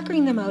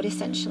 tuckering them out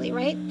essentially,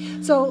 right?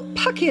 So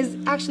Puck is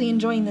actually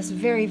enjoying this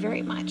very,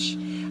 very much,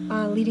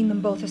 leading them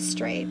both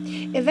astray.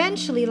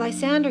 Eventually,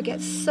 Lysander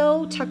gets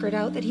so tuckered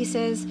out that he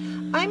says,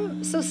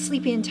 I'm so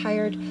sleepy and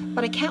tired,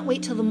 but I can't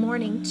wait till the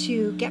morning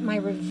to get my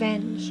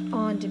revenge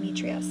on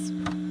Demetrius.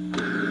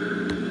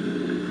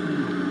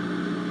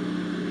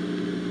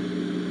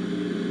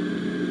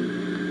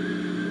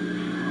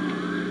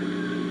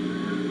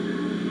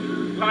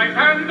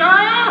 Lysander!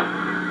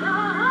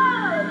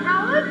 Oh,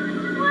 coward!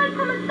 Why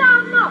comest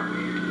thou not?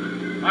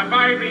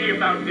 Abide thee if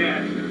thou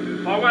darest,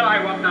 for well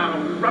I wot thou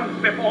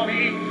runnest before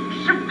me,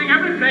 shifting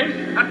every place,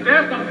 and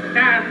darest not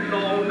stand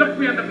nor look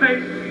me in the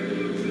face.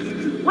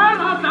 Where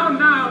art thou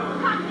now?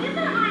 Come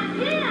hither, I am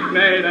here.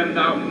 Nay, then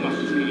thou must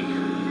flee.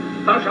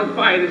 Thou shalt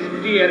buy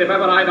this dear if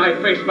ever I thy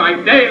face by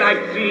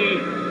daylight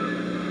see.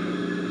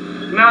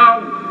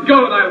 Now,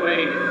 go thy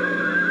way.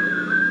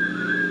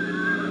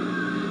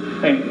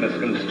 Faintness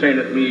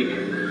constraineth me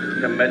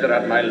to measure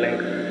out my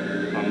length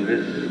on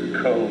this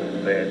cold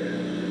bed.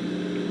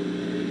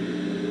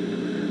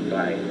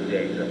 Thy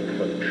day's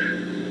approach,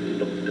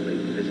 look to be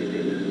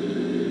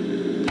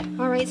visited.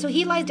 All right, so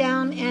he lies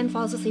down and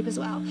falls asleep as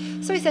well.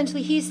 So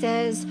essentially he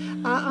says,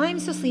 I'm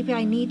so sleepy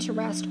I need to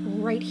rest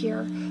right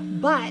here.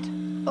 But,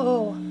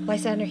 oh,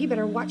 Lysander, he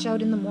better watch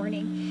out in the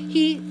morning.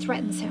 He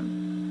threatens him.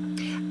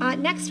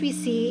 Next we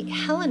see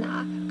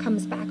Helena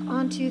comes back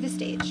onto the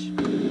stage.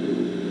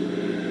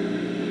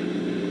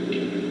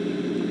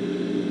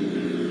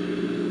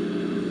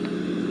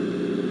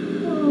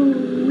 Oh,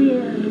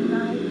 weary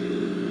night.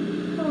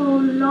 Oh,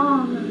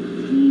 long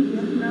and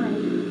tedious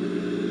night.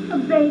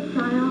 Abate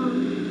thy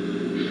arms.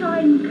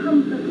 Shine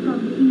comfort from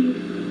the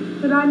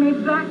east, that I may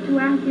back to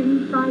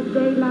Athens by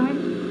daylight,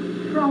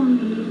 from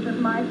me that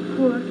my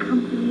poor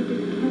company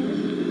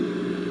detest.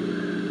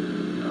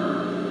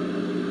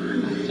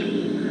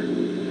 Unseen,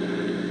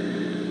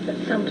 that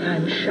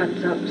sometimes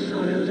shuts up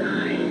sorrow's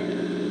eye.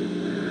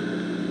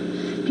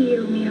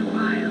 Steal me a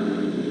while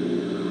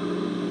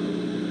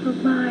of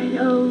mine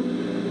own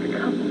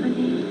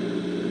company.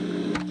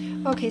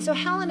 Okay, so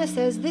Helena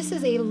says this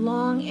is a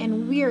long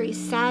and weary,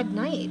 sad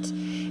night.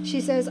 She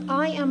says,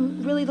 I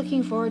am really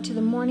looking forward to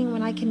the morning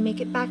when I can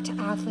make it back to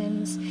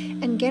Athens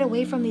and get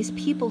away from these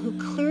people who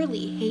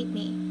clearly hate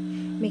me,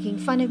 making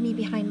fun of me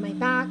behind my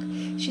back.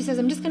 She says,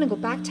 I'm just going to go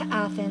back to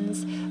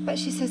Athens. But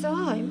she says,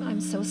 oh,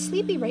 I'm so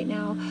sleepy right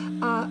now.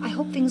 I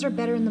hope things are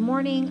better in the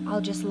morning.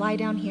 I'll just lie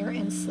down here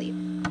and sleep.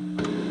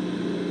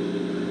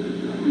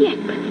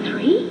 Yet but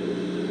 3.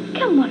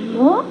 Come one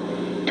more.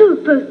 2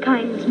 of both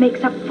kinds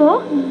makes up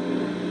 4.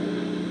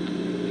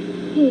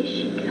 Here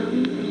she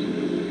comes,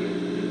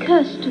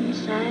 cursed and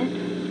sad.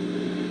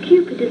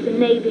 Cupid is a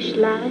knavish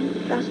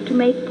lad, thus to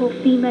make poor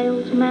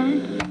females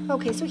mad.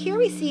 Okay, so here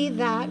we see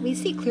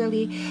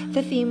clearly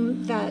the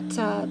theme that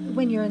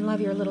when you're in love,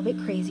 you're a little bit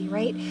crazy,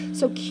 right?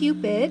 So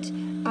Cupid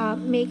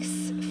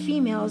makes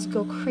females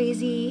go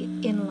crazy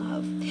in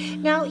love.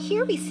 Now,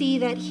 here we see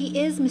that he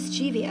is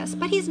mischievous,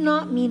 but he's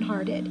not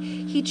mean-hearted.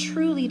 He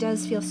truly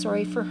does feel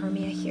sorry for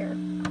Hermia here.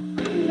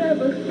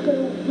 Never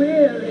so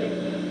weary,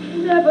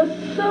 never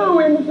so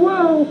in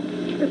woe,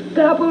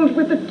 bedabbled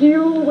with the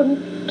dew and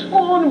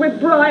torn with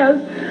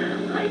briars.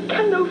 I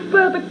can no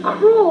further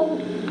crawl,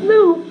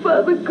 no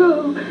further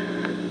go.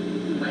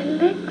 My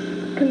legs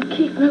can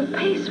keep no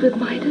pace with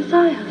my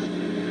desires.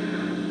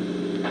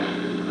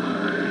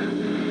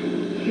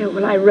 Here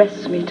will I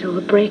rest me till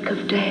the break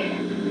of day.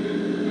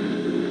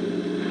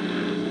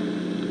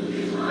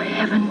 Oh,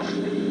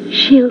 heavens,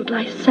 shield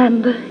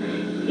Lysander,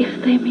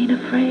 if they mean a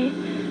fray.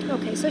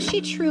 Okay, so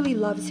she truly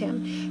loves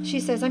him. She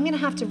says, I'm going to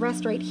have to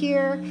rest right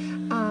here,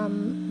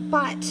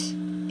 but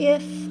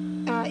if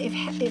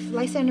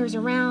Lysander's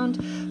around,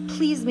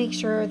 please make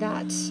sure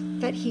that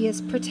he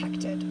is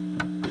protected.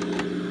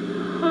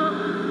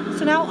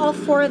 So now all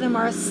 4 of them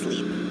are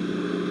asleep.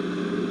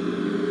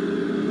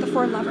 The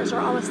 4 lovers are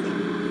all asleep.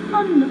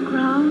 On the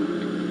ground,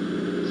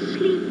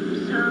 sleep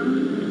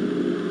sound.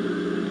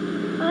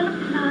 I'll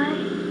apply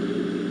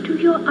to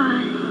your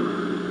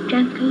eye,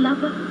 gentle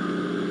lover,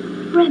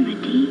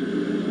 remedy.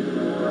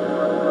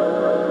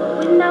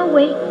 When thou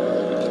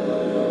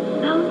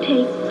wakest, thou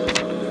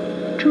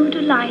takest true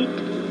delight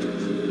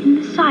in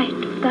the sight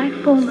of thy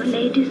former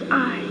lady's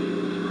eye,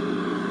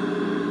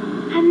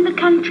 and the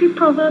country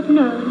proverb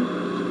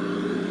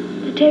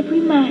known, that every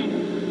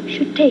man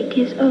should take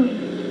his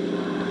own,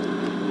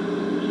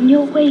 in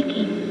your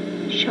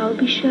waking shall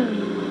be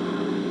shown.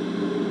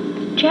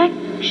 Jack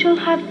shall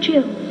have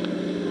Jill,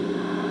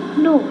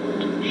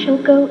 naught shall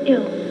go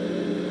ill.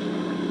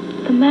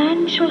 The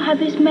man shall have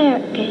his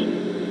merit gain,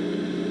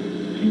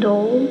 and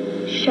all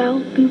shall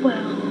be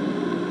well.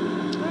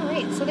 All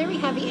right, so there we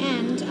have the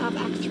end of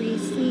Act 3,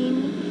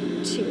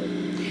 Scene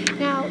 2.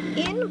 Now,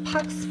 in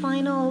Puck's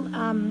final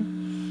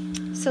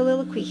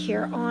soliloquy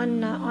here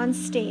on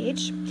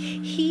stage,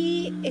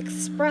 he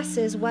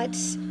expresses what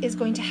is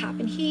going to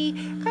happen. He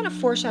kind of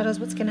foreshadows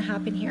what's going to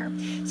happen here.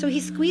 So he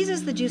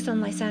squeezes the juice on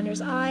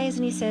Lysander's eyes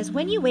and he says,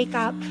 when you wake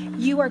up,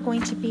 you are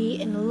going to be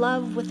in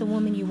love with the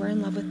woman you were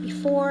in love with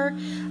before,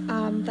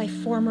 thy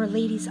former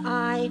lady's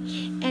eye.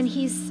 And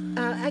he's,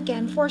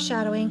 again,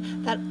 foreshadowing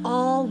that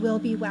all will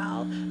be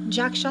well.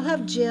 Jack shall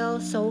have Jill,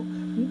 so,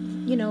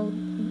 you know,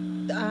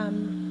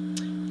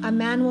 a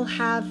man will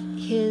have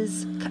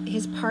his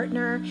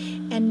partner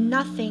and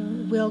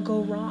nothing will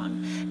go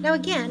wrong. Now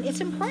again,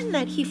 it's important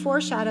that he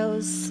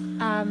foreshadows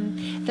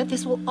that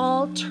this will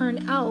all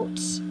turn out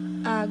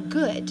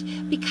good,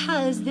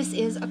 because this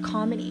is a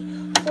comedy.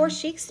 For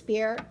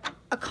Shakespeare,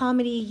 a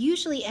comedy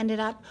usually ended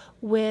up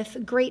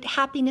with great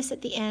happiness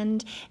at the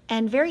end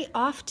and very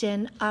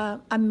often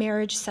a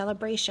marriage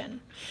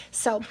celebration.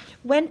 So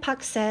when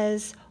Puck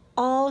says,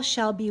 all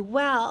shall be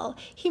well,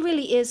 he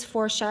really is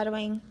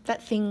foreshadowing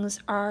that things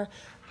are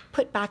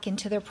put back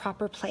into their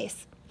proper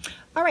place.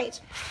 All right,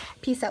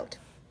 peace out.